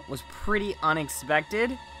ago was pretty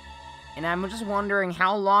unexpected, and I'm just wondering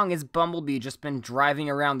how long has Bumblebee just been driving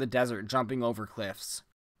around the desert jumping over cliffs?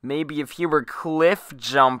 Maybe if he were Cliff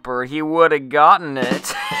Jumper, he would have gotten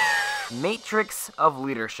it. Matrix of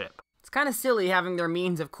Leadership. It's kind of silly having their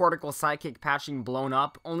means of cortical psychic patching blown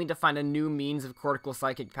up, only to find a new means of cortical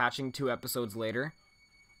psychic patching 2 episodes later.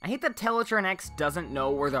 I hate that Teletran X doesn't know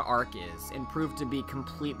where the Ark is, and proved to be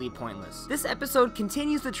completely pointless. This episode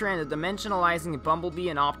continues the trend of dimensionalizing Bumblebee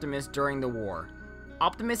and Optimus during the war.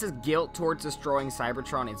 Optimus' guilt towards destroying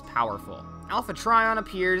Cybertron is powerful. Alpha Trion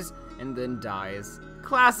appears, and then dies.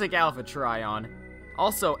 Classic Alpha Trion.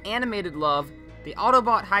 Also, Animated Love, the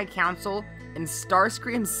Autobot High Council, and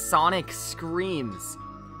Starscream's Sonic Screams.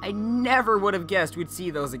 I never would have guessed we'd see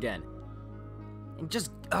those again. And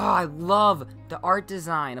just, I love the art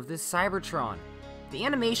design of this Cybertron. The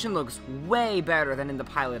animation looks way better than in the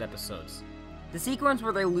pilot episodes. The sequence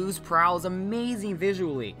where they lose Prowl is amazing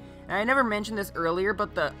visually. And I never mentioned this earlier,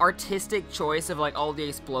 but the artistic choice of like all the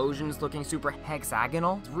explosions looking super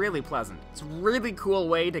hexagonal is really pleasant. It's a really cool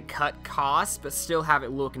way to cut costs, but still have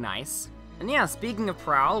it look nice. And yeah, speaking of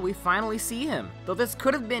Prowl, we finally see him. Though this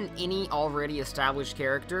could have been any already established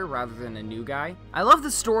character rather than a new guy. I love the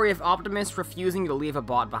story of Optimus refusing to leave a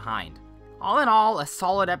bot behind. All in all, a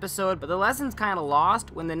solid episode, but the lesson's kinda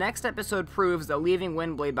lost when the next episode proves that leaving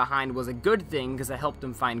Windblade behind was a good thing because it helped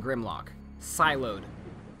him find Grimlock. Siloed.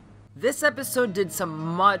 This episode did some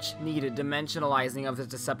much needed dimensionalizing of the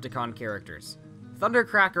Decepticon characters.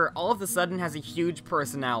 Thundercracker all of a sudden has a huge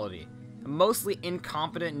personality. A mostly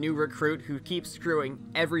incompetent new recruit who keeps screwing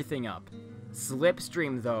everything up.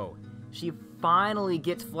 Slipstream, though, she finally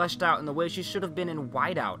gets fleshed out in the way she should have been in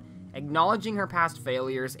Whiteout, acknowledging her past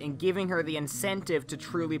failures and giving her the incentive to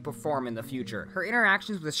truly perform in the future. Her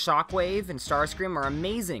interactions with Shockwave and Starscream are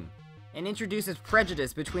amazing, and introduces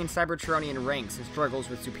prejudice between Cybertronian ranks and struggles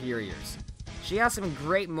with superiors. She has some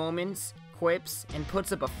great moments, quips, and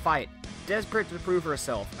puts up a fight, desperate to prove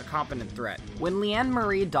herself a competent threat. When Leanne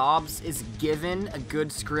Marie Dobbs is given a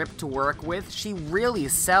good script to work with, she really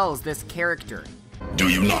sells this character. Do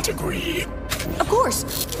you not agree? Of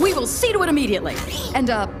course! We will see to it immediately! And,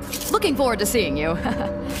 looking forward to seeing you.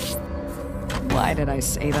 Why did I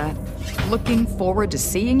say that? Looking forward to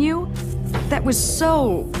seeing you? That was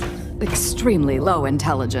so extremely low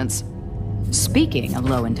intelligence. Speaking of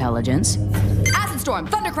low intelligence, Acid Storm,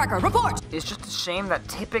 Thundercracker, report! It's just a shame that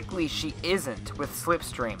typically she isn't with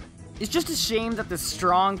Slipstream. It's just a shame that the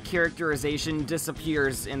strong characterization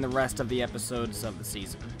disappears in the rest of the episodes of the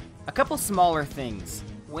season. A couple smaller things.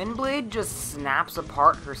 Windblade just snaps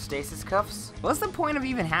apart her stasis cuffs. What's the point of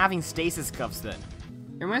even having stasis cuffs then?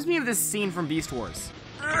 It reminds me of this scene from Beast Wars.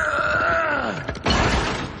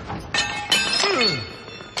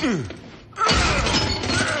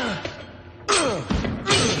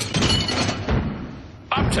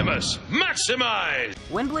 Optimus, maximize!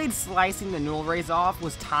 Windblade slicing the null rays off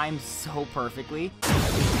was timed so perfectly.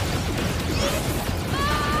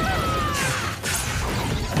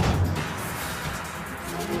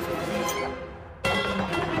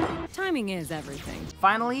 Timing is everything.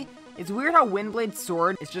 Finally, it's weird how Windblade's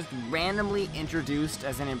sword is just randomly introduced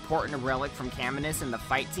as an important relic from Caminus in the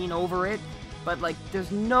fight scene over it, but like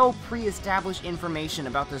there's no pre-established information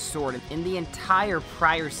about this sword in the entire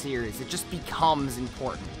prior series. It just becomes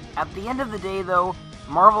important. At the end of the day though,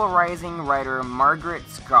 Marvel Rising writer Margaret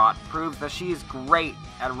Scott proves that she is great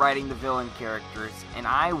at writing the villain characters, and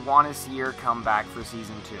I want to see her come back for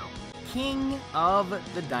season 2. King of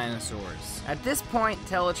the Dinosaurs. At this point,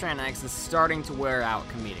 Teletran X is starting to wear out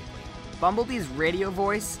comedically. Bumblebee's radio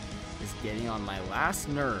voice is getting on my last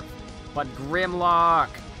nerve. But Grimlock!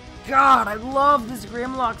 God, I love this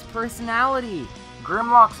Grimlock's personality!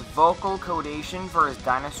 Grimlock's vocal codation for his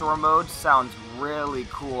dinosaur mode sounds really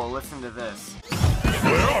cool. Listen to this.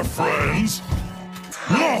 They are friends!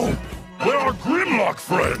 No! They are Grimlock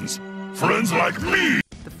friends! Friends like me!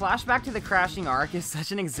 The flashback to the crashing Ark is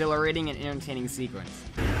such an exhilarating and entertaining sequence.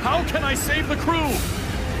 How can I save the crew?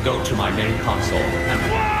 Go to my main console and...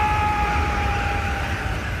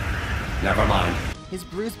 Never mind. His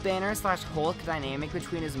Bruce Banner / Hulk dynamic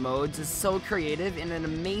between his modes is so creative and an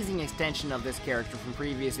amazing extension of this character from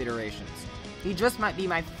previous iterations. He just might be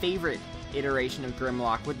my favorite iteration of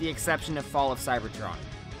Grimlock with the exception of Fall of Cybertron.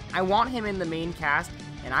 I want him in the main cast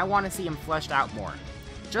and I want to see him fleshed out more.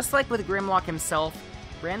 Just like with Grimlock himself,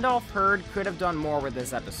 Randolph Hurd could have done more with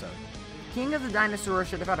this episode. King of the Dinosaurs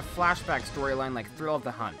should have had a flashback storyline like Thrill of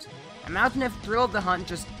the Hunt. Imagine if Thrill of the Hunt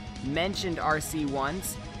just mentioned RC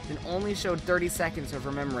once, then only showed 30 seconds of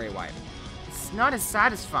her memory wipe. It's not as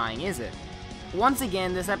satisfying, is it? Once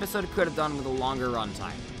again, this episode could have done with a longer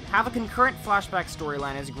runtime. have a concurrent flashback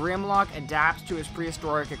storyline as Grimlock adapts to his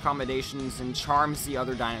prehistoric accommodations and charms the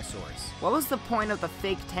other dinosaurs. What was the point of the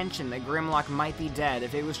fake tension that Grimlock might be dead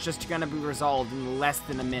if it was just gonna be resolved in less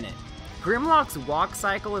than a minute? Grimlock's walk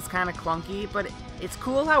cycle is kinda clunky, but it's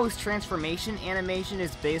cool how his transformation animation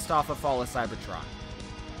is based off a fall of Cybertron.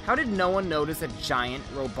 How did no one notice a giant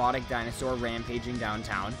robotic dinosaur rampaging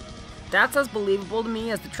downtown? That's as believable to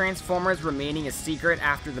me as the Transformers remaining a secret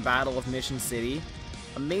after the Battle of Mission City.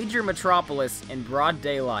 A major metropolis in broad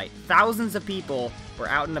daylight, thousands of people were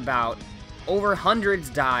out and about, over hundreds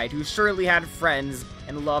died who surely had friends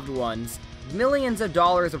and loved ones, millions of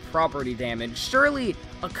dollars of property damage. Surely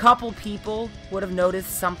a couple people would have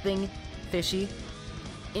noticed something fishy.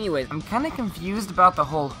 Anyways, I'm kind of confused about the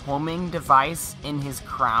whole homing device in his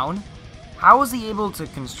crown. How was he able to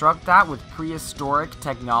construct that with prehistoric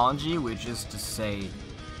technology, which is to say,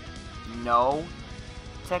 no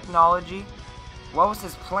technology? What was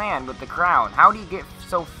his plan with the crown? How did he get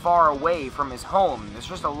so far away from his home? There's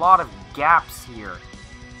just a lot of gaps here.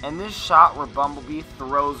 And this shot where Bumblebee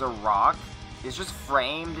throws a rock is just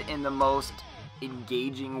framed in the most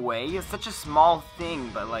engaging way. It's such a small thing,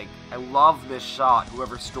 but like, I love this shot,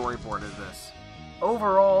 whoever storyboarded this.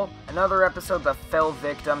 Overall, another episode that fell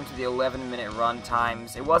victim to the 11-minute run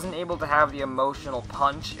times. It wasn't able to have the emotional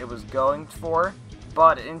punch it was going for,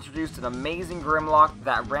 but it introduced an amazing Grimlock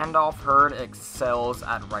that Randolph Hurd excels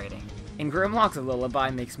at writing. And Grimlock's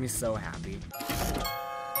lullaby makes me so happy.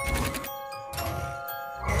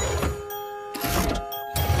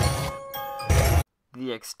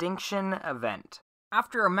 The Extinction Event.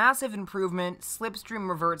 After a massive improvement, Slipstream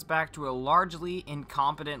reverts back to a largely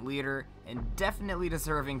incompetent leader and definitely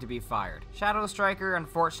deserving to be fired. Shadow Striker,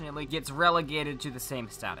 unfortunately, gets relegated to the same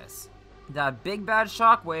status. That big bad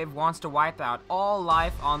Shockwave wants to wipe out all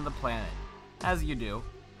life on the planet. As you do.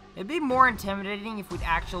 It'd be more intimidating if we'd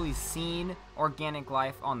actually seen organic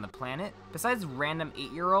life on the planet. Besides random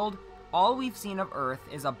 8-year-old, all we've seen of Earth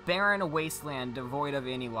is a barren wasteland devoid of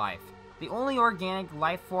any life. The only organic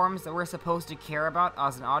life forms that we're supposed to care about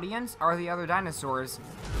as an audience are the other dinosaurs,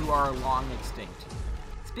 who are long extinct.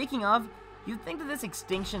 Speaking of, you'd think that this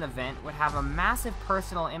extinction event would have a massive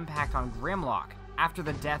personal impact on Grimlock after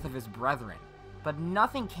the death of his brethren, but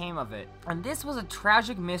nothing came of it, and this was a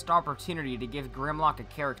tragic missed opportunity to give Grimlock a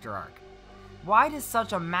character arc. Why does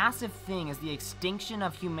such a massive thing as the extinction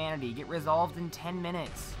of humanity get resolved in 10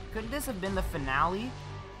 minutes? Could this have been the finale?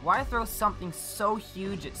 Why throw something so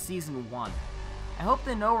huge at Season 1? I hope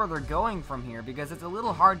they know where they're going from here, because it's a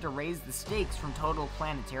little hard to raise the stakes from total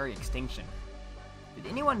planetary extinction. Did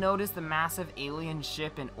anyone notice the massive alien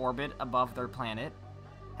ship in orbit above their planet?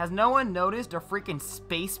 Has no one noticed a freaking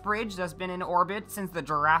space bridge that's been in orbit since the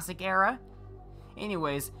Jurassic era?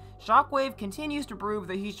 Anyways, Shockwave continues to prove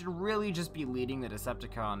that he should really just be leading the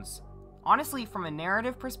Decepticons. Honestly, from a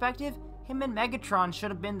narrative perspective, him and Megatron should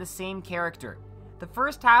have been the same character. The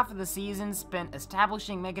first half of the season spent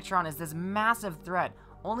establishing Megatron as this massive threat,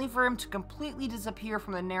 only for him to completely disappear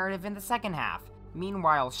from the narrative in the second half.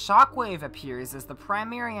 Meanwhile, Shockwave appears as the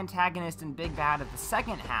primary antagonist and big bad of the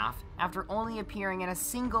second half, after only appearing in a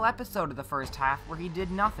single episode of the first half where he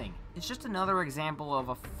did nothing. It's just another example of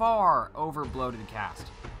a far over-bloated cast.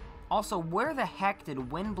 Also, where the heck did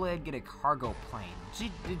Windblade get a cargo plane?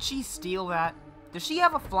 Did she steal that? Does she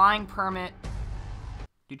have a flying permit?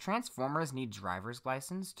 Do Transformers need driver's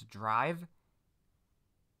license to drive?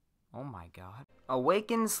 Oh my god.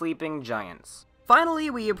 Awaken Sleeping Giants. Finally,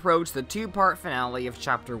 we approach the two-part finale of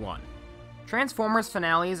Chapter 1. Transformers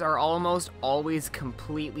finales are almost always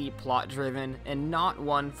completely plot-driven and not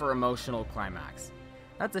one for emotional climax.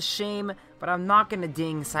 That's a shame, but I'm not gonna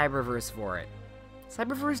ding Cyberverse for it.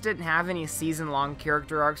 Cyberverse didn't have any season-long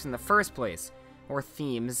character arcs in the first place, or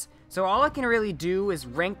themes, so all I can really do is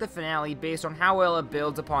rank the finale based on how well it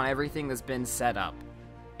builds upon everything that's been set up.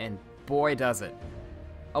 And boy does it.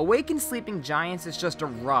 Awaken Sleeping Giants is just a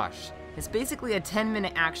rush. It's basically a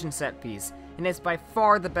 10-minute action set piece, and it's by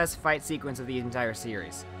far the best fight sequence of the entire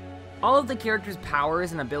series. All of the characters'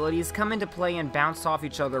 powers and abilities come into play and bounce off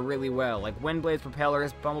each other really well, like Windblade's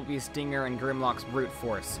propellers, Bumblebee's stinger, and Grimlock's brute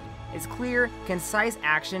force. It's clear, concise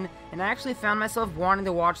action, and I actually found myself wanting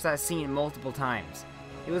to watch that scene multiple times.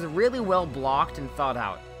 It was really well blocked and thought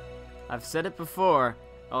out. I've said it before,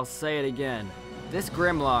 I'll say it again. This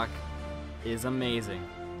Grimlock is amazing.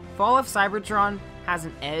 Fall of Cybertron has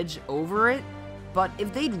an edge over it, but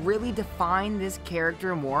if they'd really define this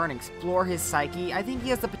character more and explore his psyche, I think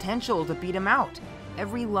he has the potential to beat him out.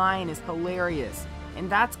 Every line is hilarious, and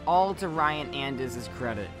that's all to Ryan Andis'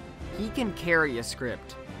 credit. He can carry a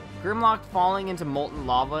script. Grimlock falling into molten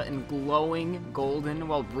lava and glowing golden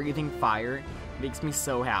while breathing fire, makes me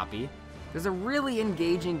so happy. There's a really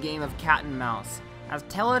engaging game of cat and mouse, as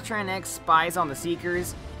Teletran X spies on the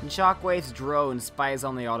Seekers, and Shockwave's drone spies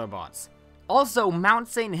on the Autobots. Also, Mount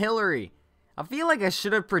St. Hilary! I feel like I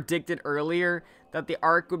should have predicted earlier that the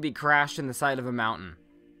Ark would be crashed in the side of a mountain.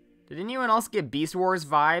 Did anyone else get Beast Wars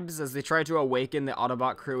vibes as they tried to awaken the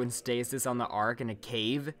Autobot crew in stasis on the Ark in a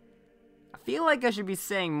cave? I feel like I should be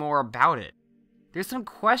saying more about it. There's some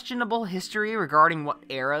questionable history regarding what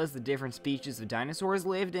eras the different species of dinosaurs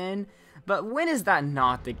lived in, but when is that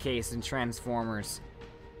not the case in Transformers?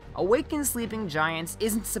 Awaken Sleeping Giants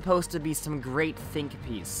isn't supposed to be some great think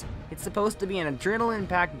piece. It's supposed to be an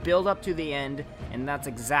adrenaline-packed build up to the end, and that's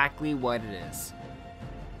exactly what it is.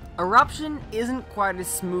 Eruption isn't quite as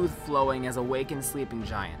smooth flowing as Awaken Sleeping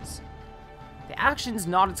Giants. The action's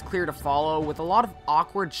not as clear to follow, with a lot of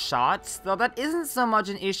awkward shots, though that isn't so much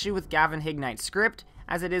an issue with Gavin Hignight's script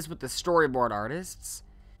as it is with the storyboard artists.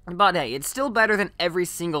 But hey, it's still better than every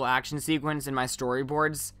single action sequence in my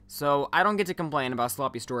storyboards, so I don't get to complain about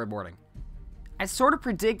sloppy storyboarding. I sort of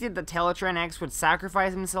predicted that Teletran X would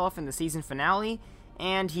sacrifice himself in the season finale,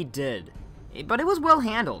 and he did. But it was well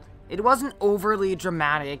handled. It wasn't overly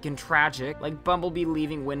dramatic and tragic like Bumblebee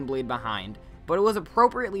leaving Windblade behind, but it was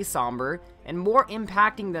appropriately somber and more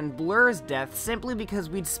impacting than Blur's death simply because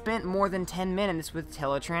we'd spent more than 10 minutes with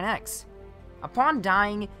Teletran X. Upon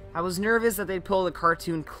dying, I was nervous that they'd pull the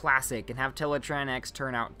cartoon classic and have Teletran X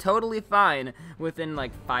turn out totally fine within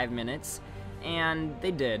like 5 minutes, and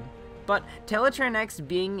they did. But Teletran X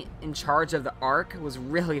being in charge of the Ark was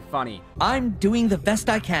really funny. I'm doing the best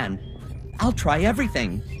I can. I'll try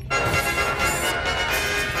everything.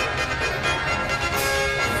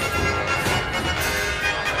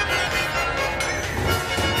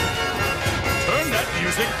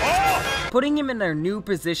 Putting him in their new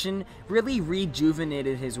position really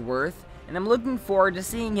rejuvenated his worth, and I'm looking forward to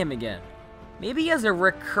seeing him again. Maybe as a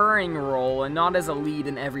recurring role and not as a lead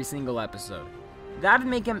in every single episode. That'd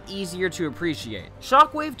make him easier to appreciate.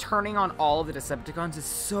 Shockwave turning on all of the Decepticons is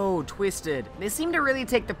so twisted. They seem to really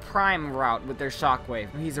take the Prime route with their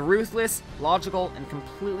Shockwave. He's ruthless, logical, and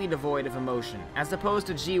completely devoid of emotion, as opposed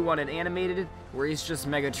to G1 and Animated, where he's just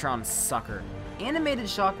Megatron's sucker. Animated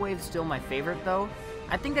Shockwave's still my favorite though.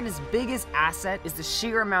 I think that his biggest asset is the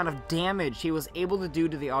sheer amount of damage he was able to do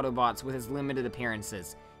to the Autobots with his limited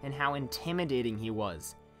appearances, and how intimidating he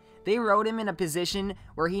was. They wrote him in a position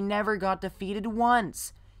where he never got defeated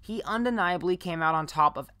once. He undeniably came out on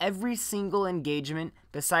top of every single engagement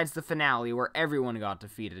besides the finale where everyone got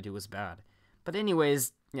defeated who was bad. But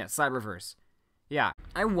anyways, yeah, Cyberverse. Yeah,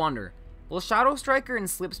 I wonder, will Shadow Striker and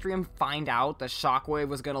Slipstream find out that Shockwave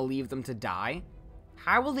was gonna leave them to die?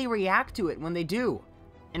 How will they react to it when they do?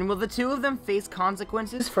 And will the two of them face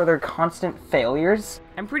consequences for their constant failures?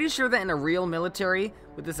 I'm pretty sure that in a real military,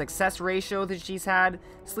 with the success ratio that she's had,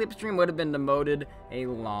 Slipstream would have been demoted a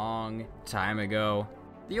long time ago.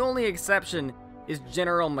 The only exception is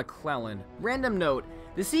General McClellan. Random note,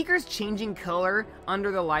 the Seekers changing color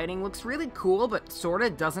under the lighting looks really cool, but sorta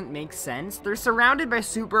doesn't make sense. They're surrounded by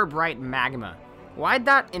super bright magma. Why'd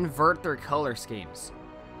that invert their color schemes?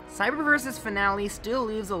 Cyberverse's finale still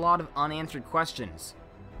leaves a lot of unanswered questions.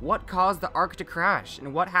 What caused the Ark to crash,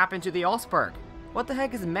 and what happened to the Allspark? What the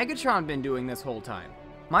heck has Megatron been doing this whole time?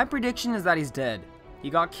 My prediction is that he's dead. He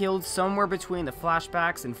got killed somewhere between the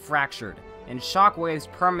flashbacks and fractured, and Shockwave's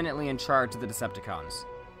permanently in charge of the Decepticons.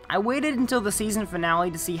 I waited until the season finale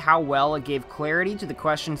to see how well it gave clarity to the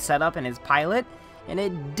questions set up in his pilot, and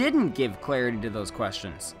it didn't give clarity to those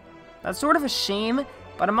questions. That's sort of a shame,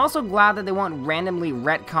 but I'm also glad that they won't randomly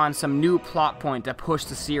retcon some new plot point to push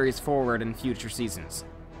the series forward in future seasons.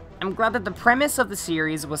 I'm glad that the premise of the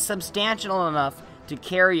series was substantial enough to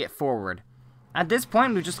carry it forward. At this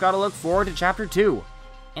point, we've just got to look forward to Chapter 2.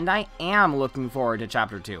 And I am looking forward to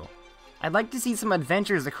Chapter 2. I'd like to see some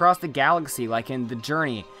adventures across the galaxy like in The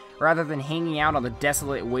Journey, rather than hanging out on the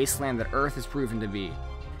desolate wasteland that Earth has proven to be.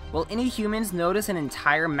 Will any humans notice an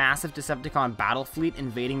entire massive Decepticon battle fleet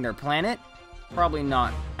invading their planet? Probably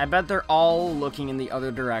not. I bet they're all looking in the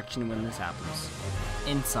other direction when this happens.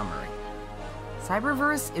 In summary,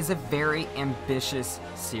 Cyberverse is a very ambitious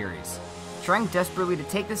series, trying desperately to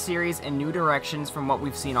take the series in new directions from what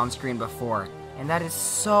we've seen on screen before, and that is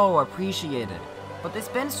so appreciated. But they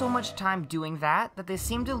spend so much time doing that they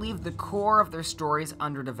seem to leave the core of their stories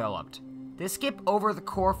underdeveloped. They skip over the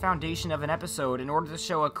core foundation of an episode in order to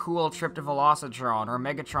show a cool trip to Velocitron or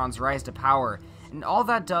Megatron's rise to power, and all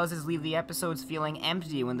that does is leave the episodes feeling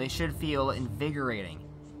empty when they should feel invigorating.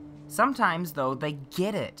 Sometimes, though, they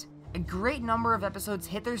get it. A great number of episodes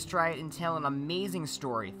hit their stride and tell an amazing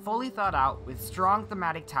story, fully thought out, with strong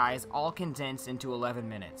thematic ties all condensed into 11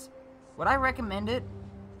 minutes. Would I recommend it?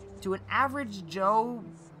 To an average Joe,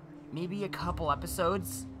 maybe a couple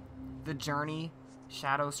episodes. The Journey,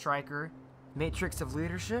 Shadow Striker, Matrix of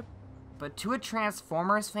Leadership. But to a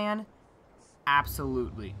Transformers fan,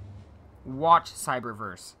 absolutely. Watch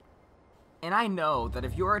Cyberverse. And I know that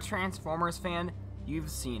if you're a Transformers fan, you've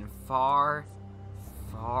seen far,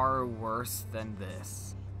 far worse than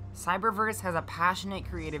this. Cyberverse has a passionate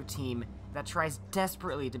creative team that tries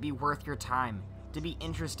desperately to be worth your time, to be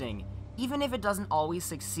interesting. Even if it doesn't always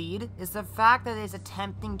succeed, is the fact that it's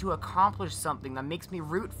attempting to accomplish something that makes me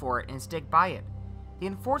root for it and stick by it. The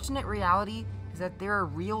unfortunate reality is that there are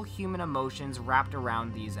real human emotions wrapped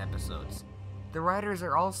around these episodes. The writers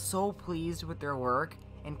are all so pleased with their work,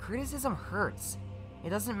 and criticism hurts. It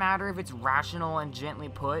doesn't matter if it's rational and gently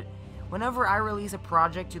put. Whenever I release a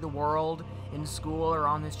project to the world, in school or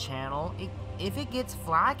on this channel, if it gets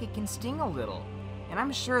flack, it can sting a little. And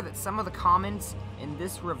I'm sure that some of the comments in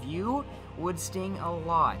this review would sting a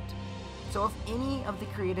lot. So if any of the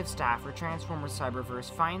creative staff for Transformers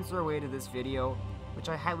Cyberverse finds their way to this video, which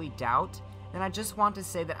I highly doubt, then I just want to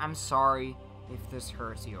say that I'm sorry if this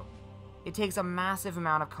hurts you. It takes a massive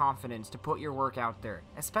amount of confidence to put your work out there,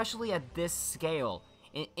 especially at this scale,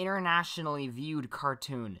 an internationally viewed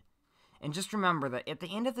cartoon. And just remember that at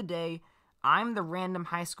the end of the day, I'm the random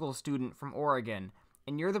high school student from Oregon,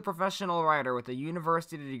 and you're the professional writer with a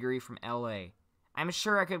university degree from LA. I'm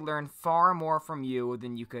sure I could learn far more from you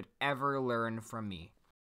than you could ever learn from me.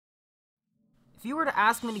 If you were to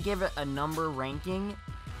ask me to give it a number ranking,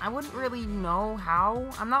 I wouldn't really know how.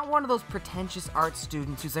 I'm not one of those pretentious art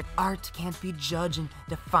students who's like, art can't be judged and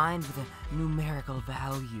defined with a numerical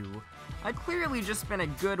value. I clearly just spent a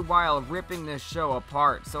good while ripping this show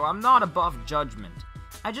apart, so I'm not above judgment.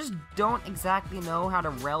 I just don't exactly know how to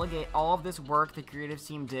relegate all of this work the creative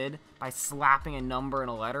team did by slapping a number and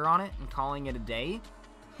a letter on it and calling it a day.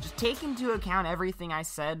 Just take into account everything I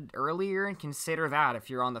said earlier and consider that if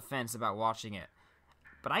you're on the fence about watching it.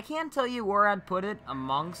 But I can't tell you where I'd put it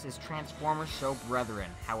amongst his Transformers show brethren.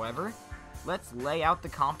 However, let's lay out the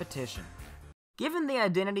competition. Given the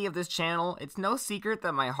identity of this channel, it's no secret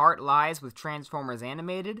that my heart lies with Transformers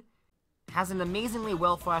Animated. It has an amazingly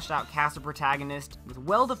well fleshed out cast of protagonists with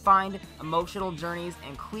well-defined emotional journeys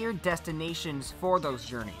and clear destinations for those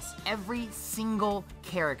journeys. Every single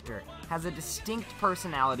character has a distinct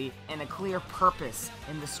personality and a clear purpose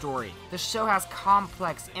in the story. The show has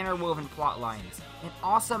complex, interwoven plot lines, an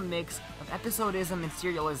awesome mix of episodism and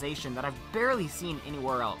serialization that I've barely seen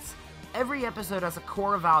anywhere else. Every episode has a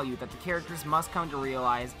core value that the characters must come to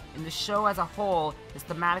realize, and the show as a whole is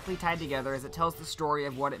thematically tied together as it tells the story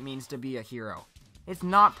of what it means to be a hero. It's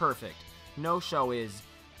not perfect. No show is.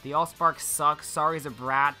 The Allspark suck, Sorry's a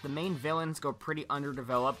brat, the main villains go pretty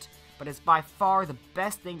underdeveloped, but it's by far the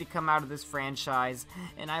best thing to come out of this franchise,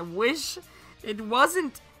 and I wish it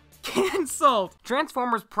wasn't cancelled.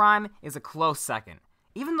 Transformers Prime is a close second.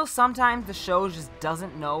 Even though sometimes the show just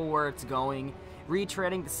doesn't know where it's going,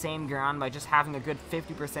 retreading the same ground by just having a good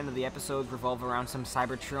 50% of the episodes revolve around some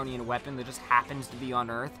Cybertronian weapon that just happens to be on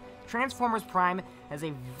Earth, Transformers Prime has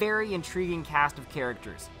a very intriguing cast of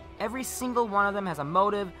characters. Every single one of them has a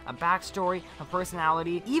motive, a backstory, a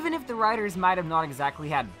personality, even if the writers might have not exactly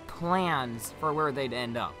had plans for where they'd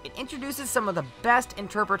end up. It introduces some of the best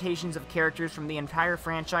interpretations of characters from the entire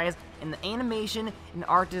franchise, and the animation and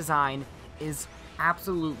art design is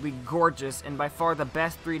absolutely gorgeous and by far the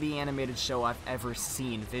best 3D animated show I've ever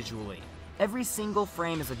seen visually. Every single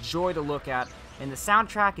frame is a joy to look at, and the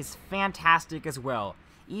soundtrack is fantastic as well,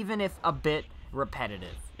 even if a bit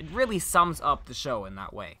repetitive. It really sums up the show in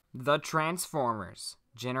that way. The Transformers,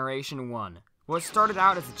 Generation 1. What started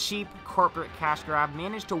out as a cheap corporate cash grab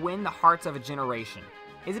managed to win the hearts of a generation.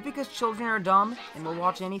 Is it because children are dumb and will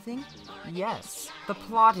watch anything? Yes. The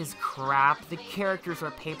plot is crap, the characters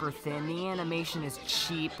are paper thin, the animation is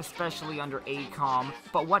cheap, especially under ACOM,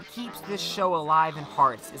 but what keeps this show alive in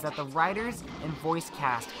hearts is that the writers and voice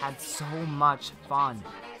cast had so much fun.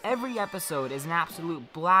 Every episode is an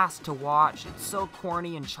absolute blast to watch. It's so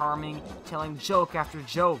corny and charming, telling joke after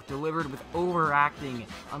joke delivered with overacting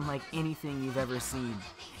unlike anything you've ever seen.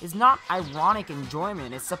 It's not ironic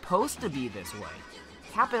enjoyment, it's supposed to be this way.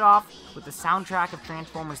 Cap it off with the soundtrack of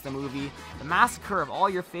Transformers the movie, the massacre of all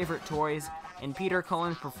your favorite toys, and Peter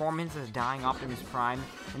Cullen's performance as dying Optimus Prime,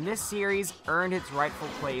 and this series earned its rightful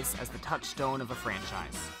place as the touchstone of a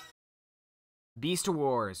franchise. Beast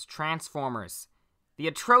Wars, Transformers. The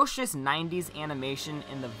atrocious 90s animation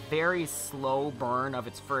and the very slow burn of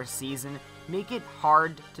its first season make it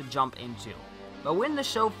hard to jump into. But when the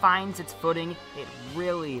show finds its footing, it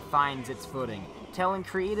really finds its footing. telling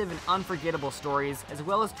creative and unforgettable stories, as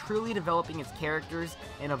well as truly developing its characters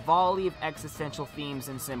in a volley of existential themes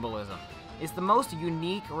and symbolism. It's the most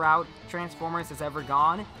unique route Transformers has ever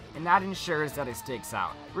gone, and that ensures that it sticks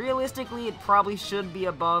out. Realistically, it probably should be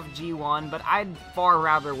above G1, but I'd far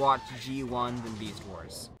rather watch G1 than Beast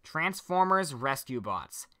Wars. Transformers Rescue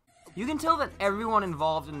Bots. You can tell that everyone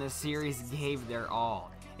involved in this series gave their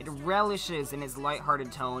all. It relishes in its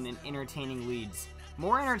lighthearted tone and entertaining leads.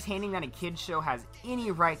 More entertaining than a kid's show has any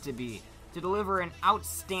right to be, to deliver an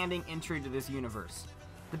outstanding entry to this universe.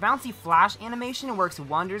 The bouncy Flash animation works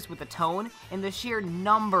wonders with the tone, and the sheer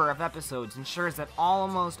number of episodes ensures that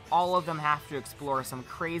almost all of them have to explore some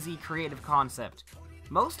crazy creative concept,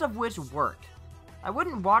 most of which work. I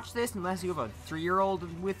wouldn't watch this unless you have a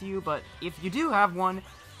 3-year-old with you, but if you do have one,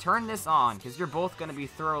 turn this on, because you're both going to be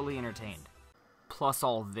thoroughly entertained. Plus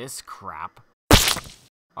all this crap.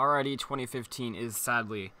 Already 2015 is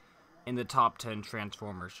sadly in the top 10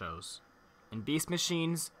 Transformers shows, and Beast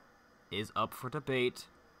Machines is up for debate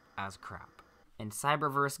as crap. And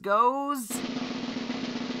Cyberverse goes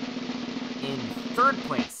in 3rd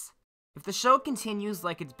place. If the show continues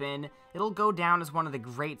like it's been, it'll go down as one of the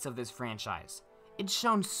greats of this franchise. It's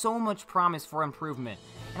shown so much promise for improvement,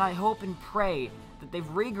 and I hope and pray that they've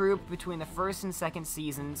regrouped between the 1st and 2nd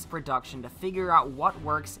seasons production to figure out what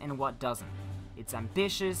works and what doesn't. It's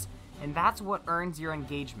ambitious, and that's what earns your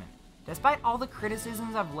engagement. Despite all the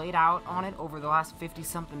criticisms I've laid out on it over the last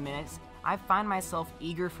 50-something minutes, I find myself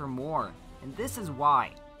eager for more, and this is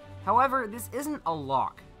why. However, this isn't a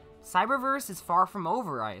lock. Cyberverse is far from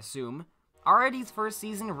over, I assume. RID's 1st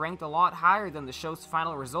season ranked a lot higher than the show's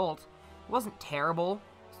final result. It wasn't terrible,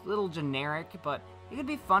 it's a little generic, but it could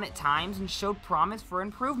be fun at times and showed promise for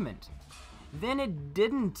improvement. Then it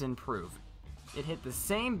didn't improve. It hit the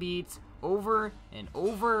same beats over and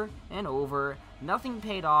over and over, nothing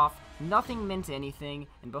paid off, nothing meant anything,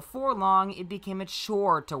 and before long it became a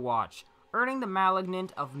chore to watch, earning the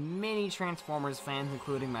malignant of many Transformers fans,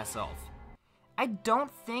 including myself. I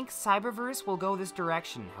don't think Cyberverse will go this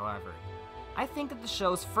direction, however. I think that the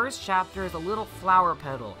show's first chapter is a little flower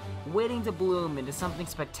petal, waiting to bloom into something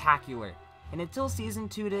spectacular, and until Season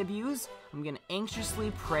 2 debuts, I'm gonna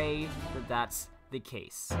anxiously pray that that's the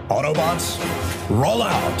case. Autobots, roll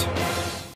out!